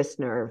vagus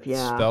nerve,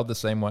 yeah. Spelled the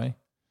same way?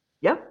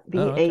 Yep,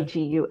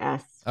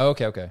 Vagus. Oh,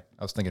 okay.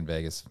 I was thinking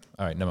Vegas.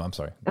 All right, no, I'm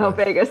sorry.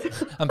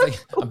 Vegas. I'm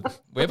thinking,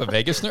 we have a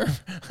vagus nerve?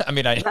 I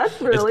mean,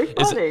 that's really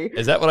funny.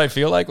 Is that what I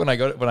feel like when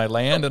I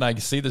land and I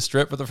see the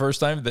strip for the first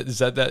time? Is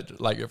that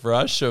like a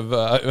rush of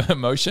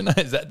emotion?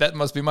 That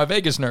must be my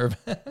vagus nerve?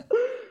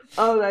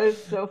 Oh, that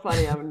is so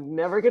funny. I'm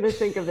never going to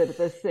think of it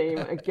the same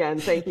again.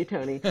 Thank you,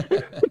 Tony.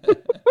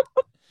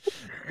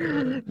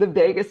 The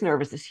vagus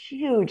nerve is this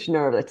huge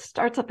nerve that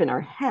starts up in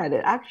our head.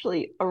 It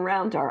actually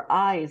around our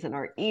eyes and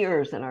our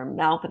ears and our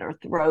mouth and our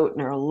throat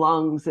and our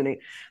lungs and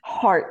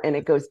heart, and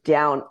it goes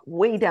down,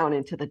 way down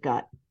into the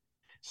gut.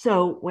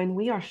 So when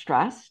we are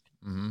stressed,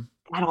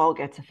 that all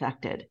gets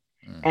affected.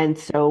 And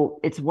so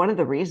it's one of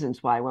the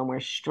reasons why when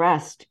we're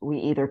stressed, we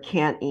either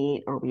can't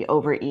eat or we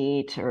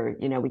overeat, or,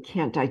 we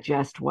can't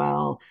digest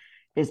well,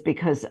 is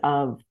because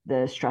of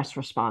the stress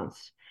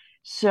response.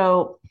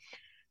 So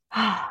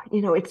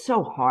it's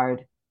so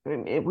hard.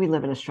 We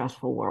live in a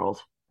stressful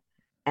world,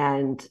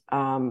 and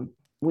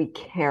we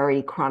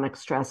carry chronic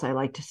stress. I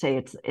like to say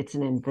it's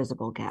an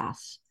invisible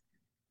gas.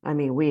 I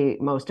mean,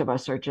 most of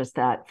us are just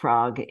that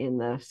frog in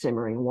the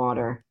simmering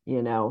water,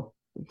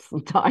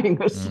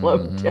 dying a slow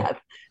Mm-hmm.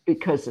 death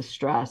because of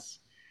stress.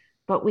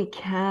 But we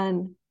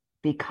can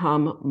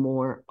become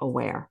more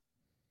aware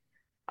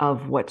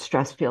of what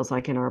stress feels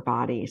like in our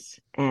bodies.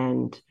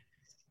 And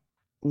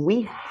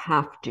we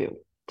have to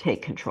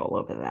take control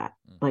over that.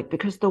 Like,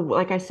 because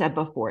like I said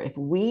before, if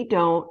we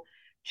don't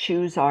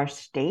choose our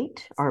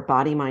state, our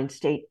body mind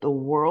state, the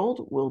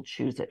world will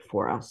choose it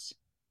for us.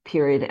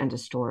 Period. End of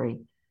story.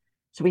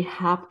 So we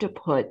have to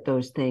put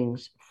those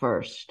things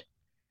first.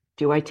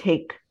 Do I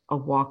take a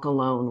walk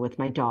alone with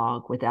my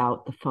dog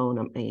without the phone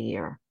at my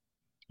ear?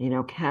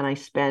 Can I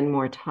spend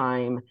more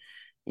time,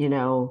 you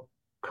know,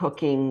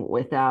 cooking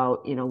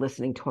without,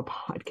 listening to a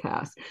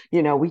podcast?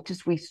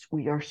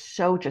 We are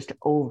so just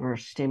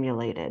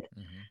overstimulated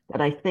Mm-hmm.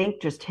 that I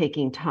think just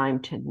taking time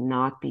to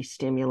not be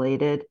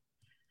stimulated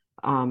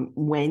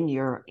when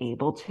you're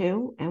able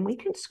to, and we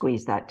can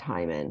squeeze that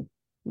time in.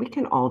 We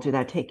can all do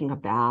that, taking a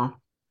bath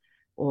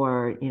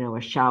or,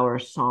 a shower,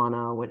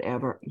 sauna,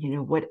 whatever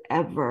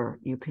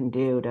you can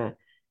do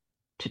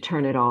to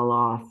turn it all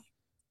off.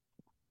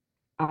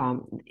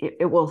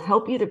 It will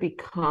help you to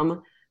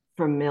become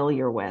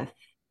familiar with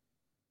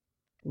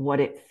what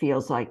it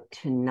feels like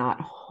to not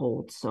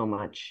hold so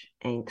much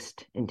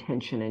angst and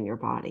tension in your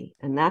body.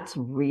 And that's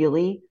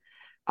really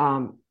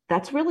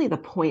the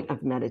point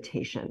of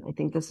meditation. I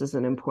think this is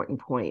an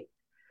important point,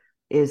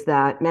 is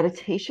that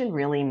meditation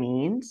really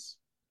means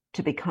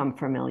to become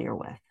familiar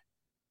with.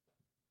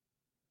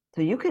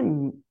 So you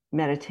can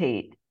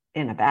meditate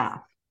in a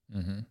bath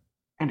Mm-hmm.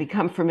 and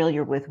become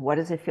familiar with what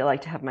does it feel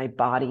like to have my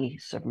body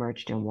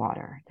submerged in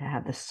water, to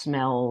have the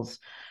smells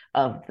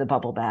of the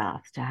bubble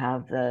bath, to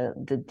have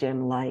the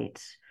dim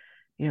lights.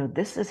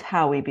 This is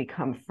how we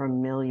become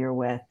familiar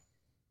with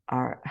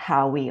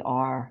how we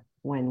are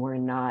when we're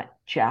not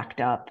jacked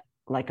up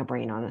like a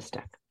brain on a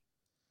stick.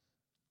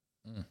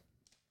 Mm.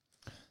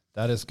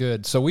 That is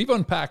good. So we've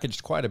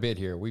unpackaged quite a bit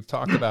here. We've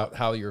talked about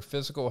how your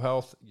physical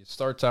health, it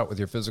starts out with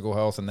your physical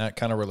health, and that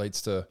kind of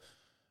relates to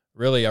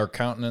really our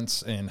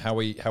countenance and how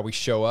we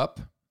show up,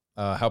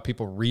 how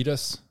people read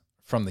us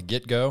from the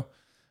get-go.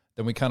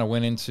 Then we kind of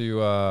went into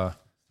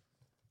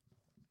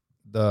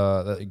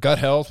the gut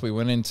health. We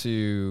went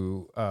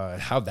into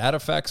how that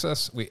affects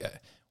us.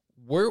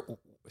 We're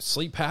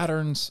sleep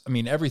patterns. I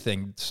mean,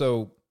 everything.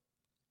 So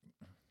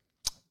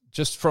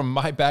just from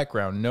my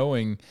background,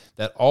 knowing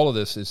that all of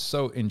this is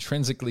so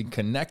intrinsically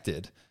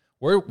connected,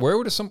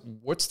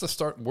 what's the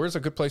start? Where's a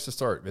good place to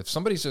start? If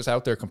somebody's just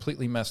out there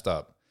completely messed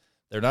up,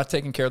 they're not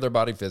taking care of their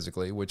body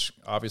physically, which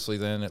obviously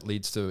then it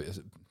leads to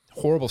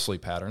horrible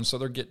sleep patterns. So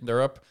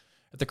they're up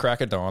at the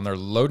crack of dawn, they're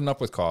loading up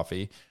with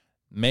coffee,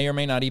 may or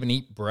may not even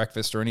eat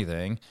breakfast or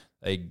anything.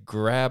 They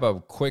grab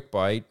a quick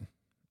bite,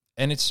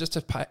 and it's just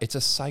it's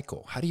a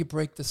cycle. How do you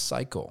break the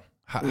cycle?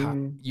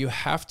 You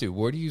have to.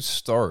 Where do you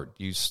start?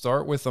 You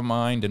start with the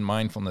mind and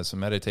mindfulness and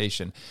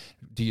meditation.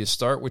 Do you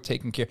start with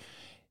taking care?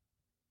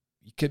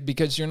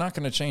 Because you're not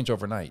going to change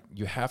overnight.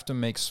 You have to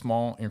make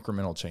small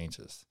incremental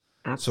changes.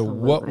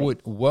 Absolutely.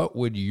 So what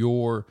would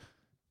your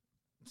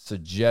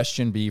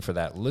suggestion be for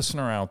that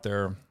listener out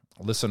there,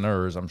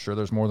 listeners, I'm sure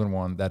there's more than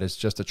one, that is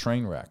just a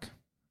train wreck?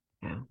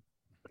 Yeah.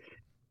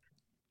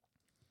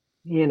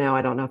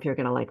 I don't know if you're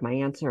going to like my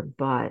answer,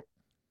 but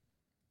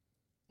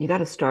you got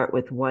to start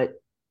with what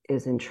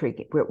is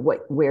intriguing,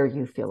 where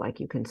you feel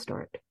like you can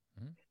start.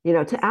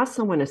 To ask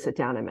someone to sit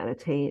down and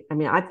meditate. I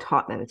mean, I've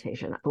taught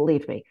meditation.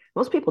 Believe me,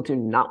 most people do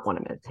not want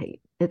to meditate.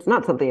 It's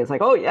not something that's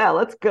like, oh yeah,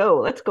 let's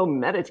go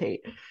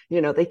meditate.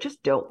 They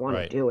just don't want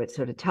to do it.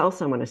 So to tell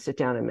someone to sit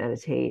down and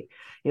meditate,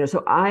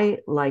 so I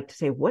like to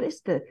say, what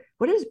is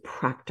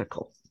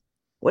practical?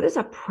 What is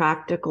a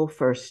practical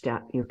first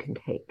step you can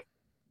take?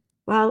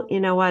 Well, you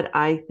know what?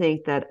 I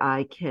think that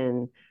I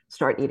can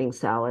start eating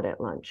salad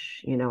at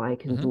lunch. I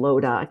can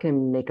load up, I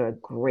can make a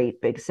great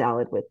big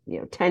salad with,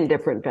 10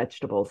 different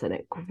vegetables in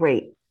it.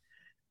 Great.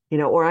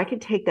 Or I can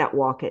take that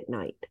walk at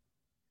night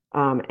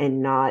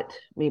and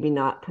maybe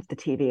not put the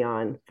TV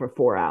on for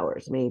 4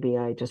 hours. Maybe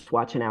I just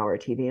watch an hour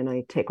of TV and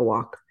I take a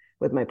walk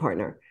with my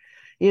partner.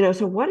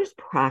 So what is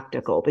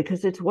practical?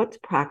 Because it's what's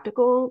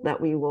practical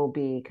that we will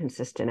be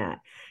consistent at.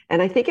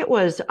 And I think it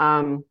was,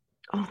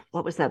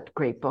 what was that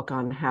great book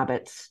on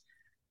habits?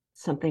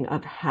 Something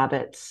of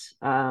habits.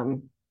 It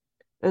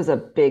was a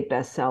big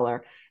bestseller.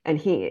 And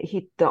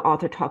the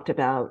author talked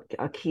about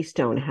a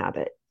keystone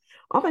habit.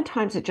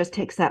 Oftentimes it just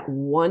takes that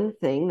one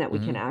thing that we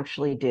can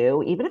actually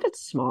do, even if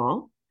it's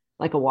small,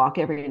 like a walk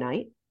every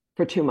night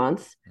for 2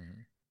 months.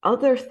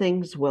 Other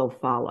things will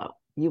follow.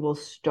 You will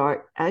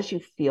start as you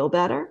feel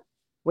better.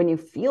 When you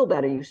feel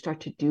better, you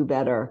start to do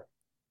better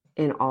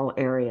in all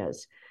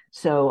areas.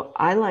 So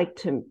I like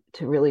to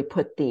really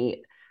put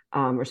the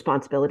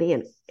responsibility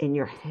in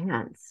your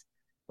hands.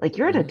 Like,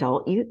 you're an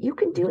adult, you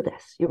can do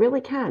this. You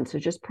really can. So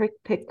just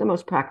pick the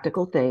most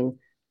practical thing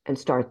and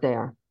start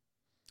there.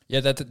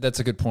 Yeah, that's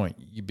a good point,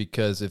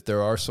 because if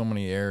there are so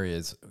many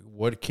areas,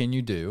 what can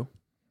you do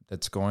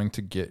that's going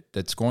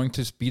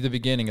to be the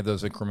beginning of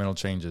those incremental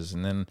changes.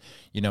 And then,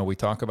 we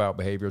talk about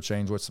behavioral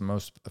change. What's the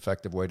most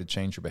effective way to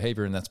change your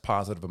behavior? And that's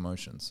positive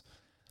emotions.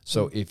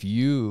 So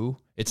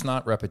it's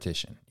not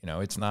repetition,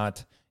 it's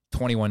not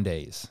 21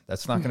 days.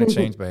 That's not going to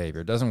change behavior.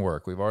 It doesn't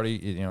work. We've already,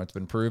 it's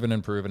been proven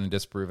and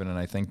disproven. And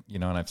I think,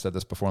 and I've said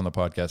this before on the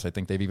podcast, I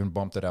think they've even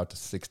bumped it out to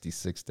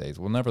 66 days.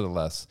 Well,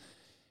 nevertheless,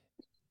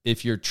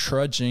 if you're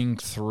trudging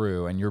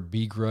through and you're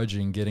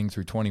begrudging getting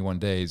through 21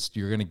 days,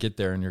 you're going to get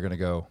there and you're going to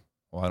go,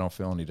 well, I don't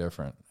feel any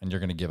different. And you're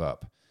going to give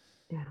up.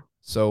 Yeah.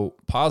 So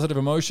positive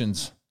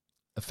emotions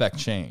affect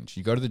change.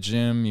 You go to the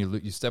gym,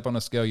 you step on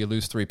a scale, you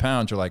lose 3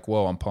 pounds. You're like,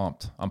 whoa, I'm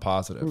pumped. I'm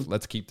positive.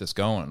 Let's keep this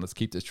going. Let's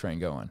keep this train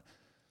going.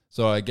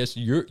 So I guess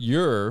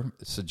your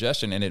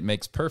suggestion, and it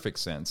makes perfect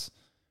sense,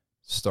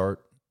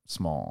 start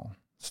small.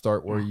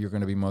 Start where you're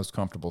going to be most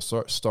comfortable.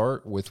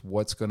 Start with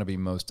what's going to be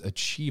most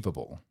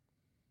achievable.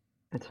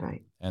 That's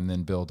right. And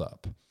then build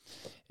up.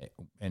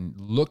 And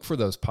look for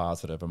those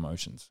positive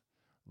emotions.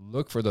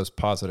 Look for those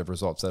positive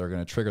results that are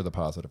going to trigger the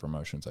positive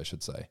emotions, I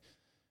should say.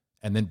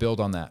 And then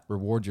build on that.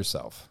 Reward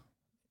yourself.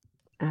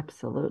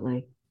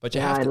 Absolutely. But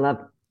you have to,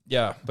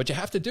 but you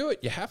have to do it.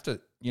 You have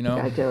to, You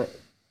gotta do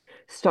it.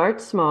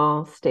 Start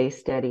small, stay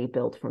steady,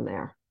 build from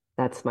there.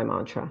 That's my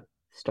mantra.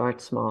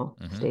 Start small,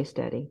 stay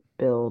steady,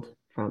 build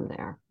from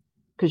there.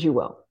 Because you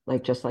will.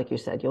 Just like you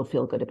said, you'll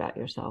feel good about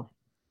yourself.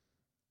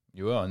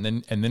 You will. And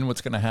then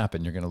what's going to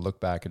happen? You're going to look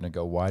back and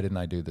go, why didn't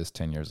I do this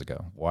 10 years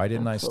ago? Why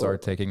didn't I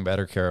start taking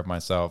better care of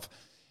myself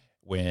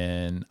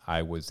when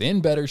I was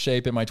in better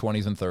shape in my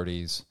 20s and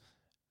 30s?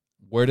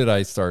 Where did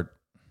I start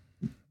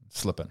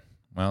slipping?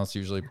 Well, it's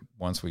usually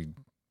once we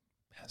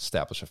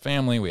establish a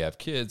family, we have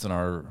kids, and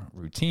our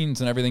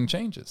routines and everything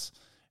changes.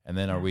 And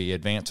then we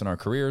advance in our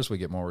careers, we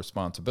get more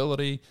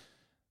responsibility,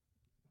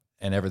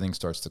 and everything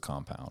starts to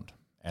compound.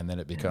 And then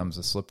it becomes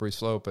a slippery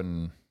slope,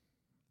 and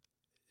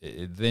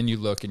then you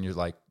look and you're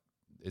like,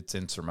 it's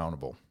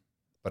insurmountable,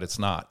 but it's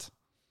not.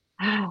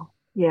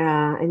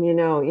 Yeah. And,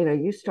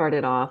 you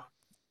started off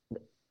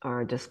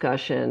our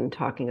discussion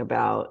talking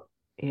about,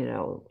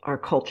 our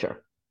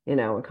culture,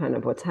 and kind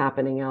of what's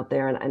happening out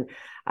there. And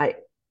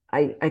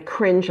I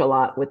cringe a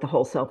lot with the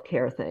whole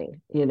self-care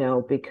thing,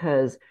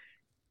 because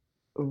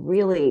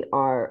really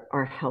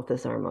our health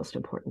is our most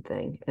important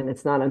thing. And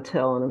it's not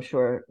until, and I'm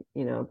sure,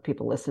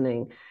 people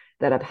listening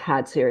that have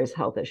had serious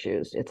health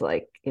issues, it's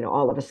like,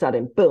 all of a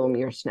sudden, boom,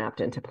 you're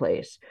snapped into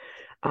place.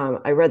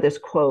 I read this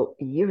quote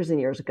years and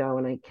years ago,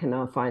 and I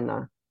cannot find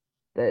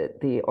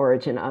the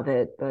origin of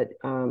it, but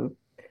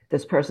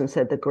this person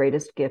said, the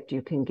greatest gift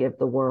you can give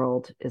the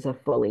world is a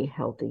fully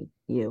healthy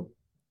you.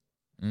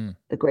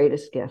 The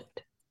greatest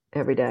gift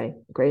every day,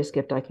 the greatest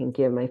gift I can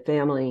give my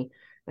family,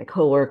 my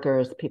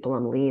coworkers, the people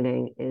I'm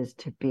leading, is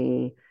to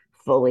be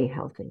fully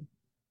healthy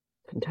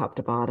from top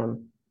to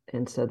bottom.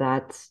 And so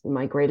that's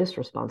my greatest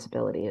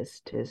responsibility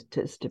is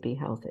to be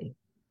healthy.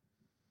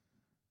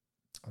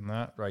 And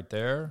that right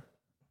there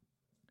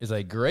is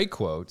a great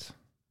quote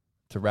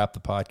to wrap the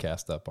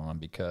podcast up on,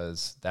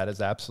 because that is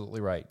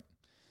absolutely right.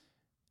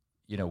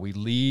 We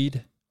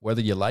lead,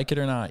 whether you like it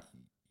or not,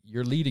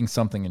 you're leading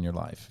something in your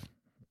life.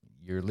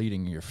 You're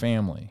leading your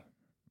family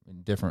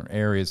in different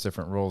areas,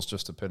 different roles,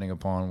 just depending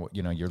upon what,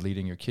 you're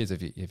leading your kids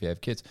if you have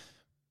kids.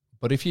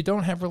 But if you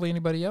don't have really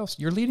anybody else,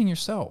 you're leading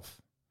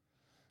yourself.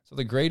 So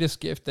the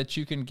greatest gift that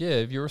you can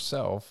give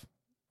yourself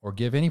or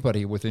give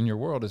anybody within your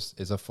world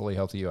is a fully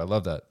healthy you. I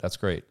love that. That's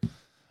great.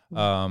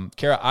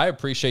 Cara, I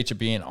appreciate you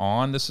being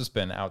on. This has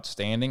been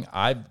outstanding.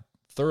 I've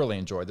thoroughly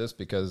enjoyed this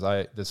because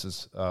I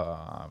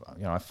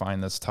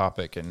find this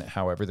topic and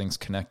how everything's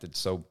connected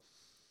so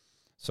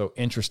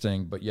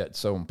interesting, but yet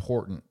so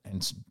important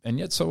and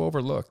yet so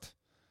overlooked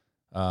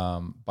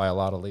by a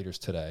lot of leaders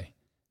today.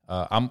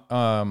 I'm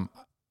going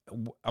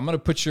to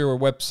put your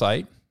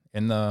website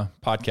in the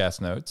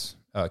podcast notes,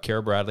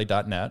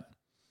 carabradley.net.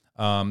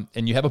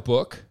 And you have a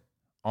book,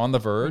 On the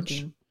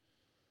Verge.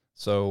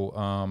 So,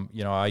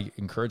 I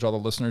encourage all the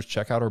listeners,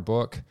 check out her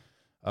book.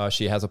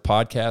 She has a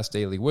podcast,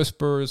 Daily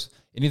Whispers.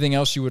 Anything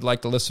else you would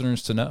like the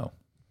listeners to know?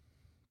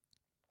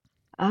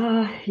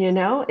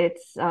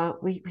 It's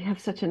we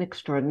have such an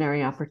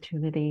extraordinary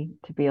opportunity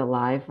to be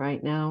alive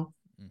right now.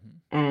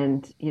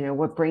 And,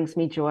 what brings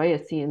me joy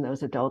is seeing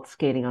those adults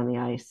skating on the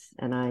ice.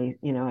 And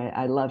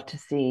I love to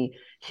see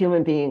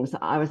human beings.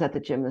 I was at the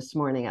gym this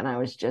morning and I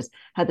was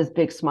had this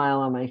big smile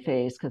on my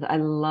face because I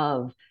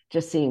love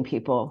just seeing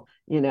people,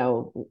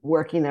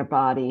 working their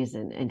bodies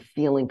and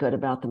feeling good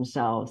about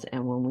themselves.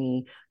 And when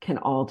we can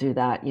all do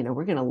that,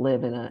 we're going to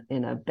live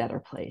in a better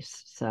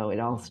place. So it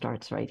all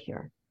starts right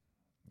here.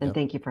 And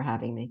Thank you for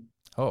having me.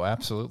 Oh,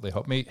 absolutely.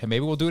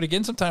 Maybe we'll do it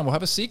again sometime. We'll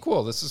have a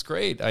sequel. This is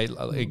great. I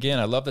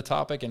love the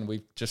topic, and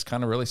we've just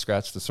kind of really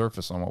scratched the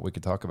surface on what we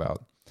could talk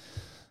about.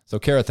 So,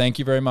 Cara, thank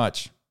you very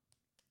much.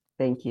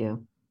 Thank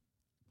you.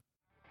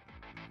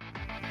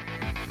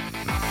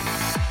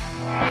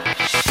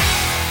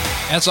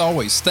 As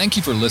always, thank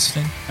you for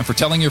listening and for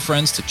telling your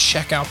friends to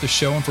check out the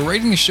show and for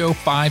rating the show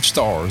 5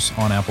 stars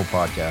on Apple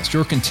Podcasts.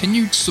 Your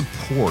continued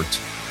support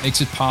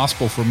makes it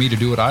possible for me to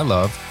do what I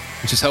love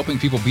which is helping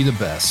people be the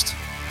best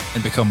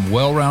and become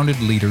well-rounded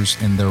leaders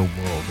in their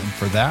world. And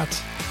for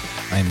that,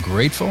 I am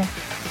grateful.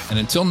 And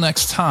until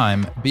next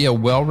time, be a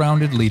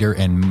well-rounded leader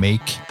and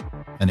make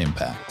an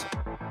impact.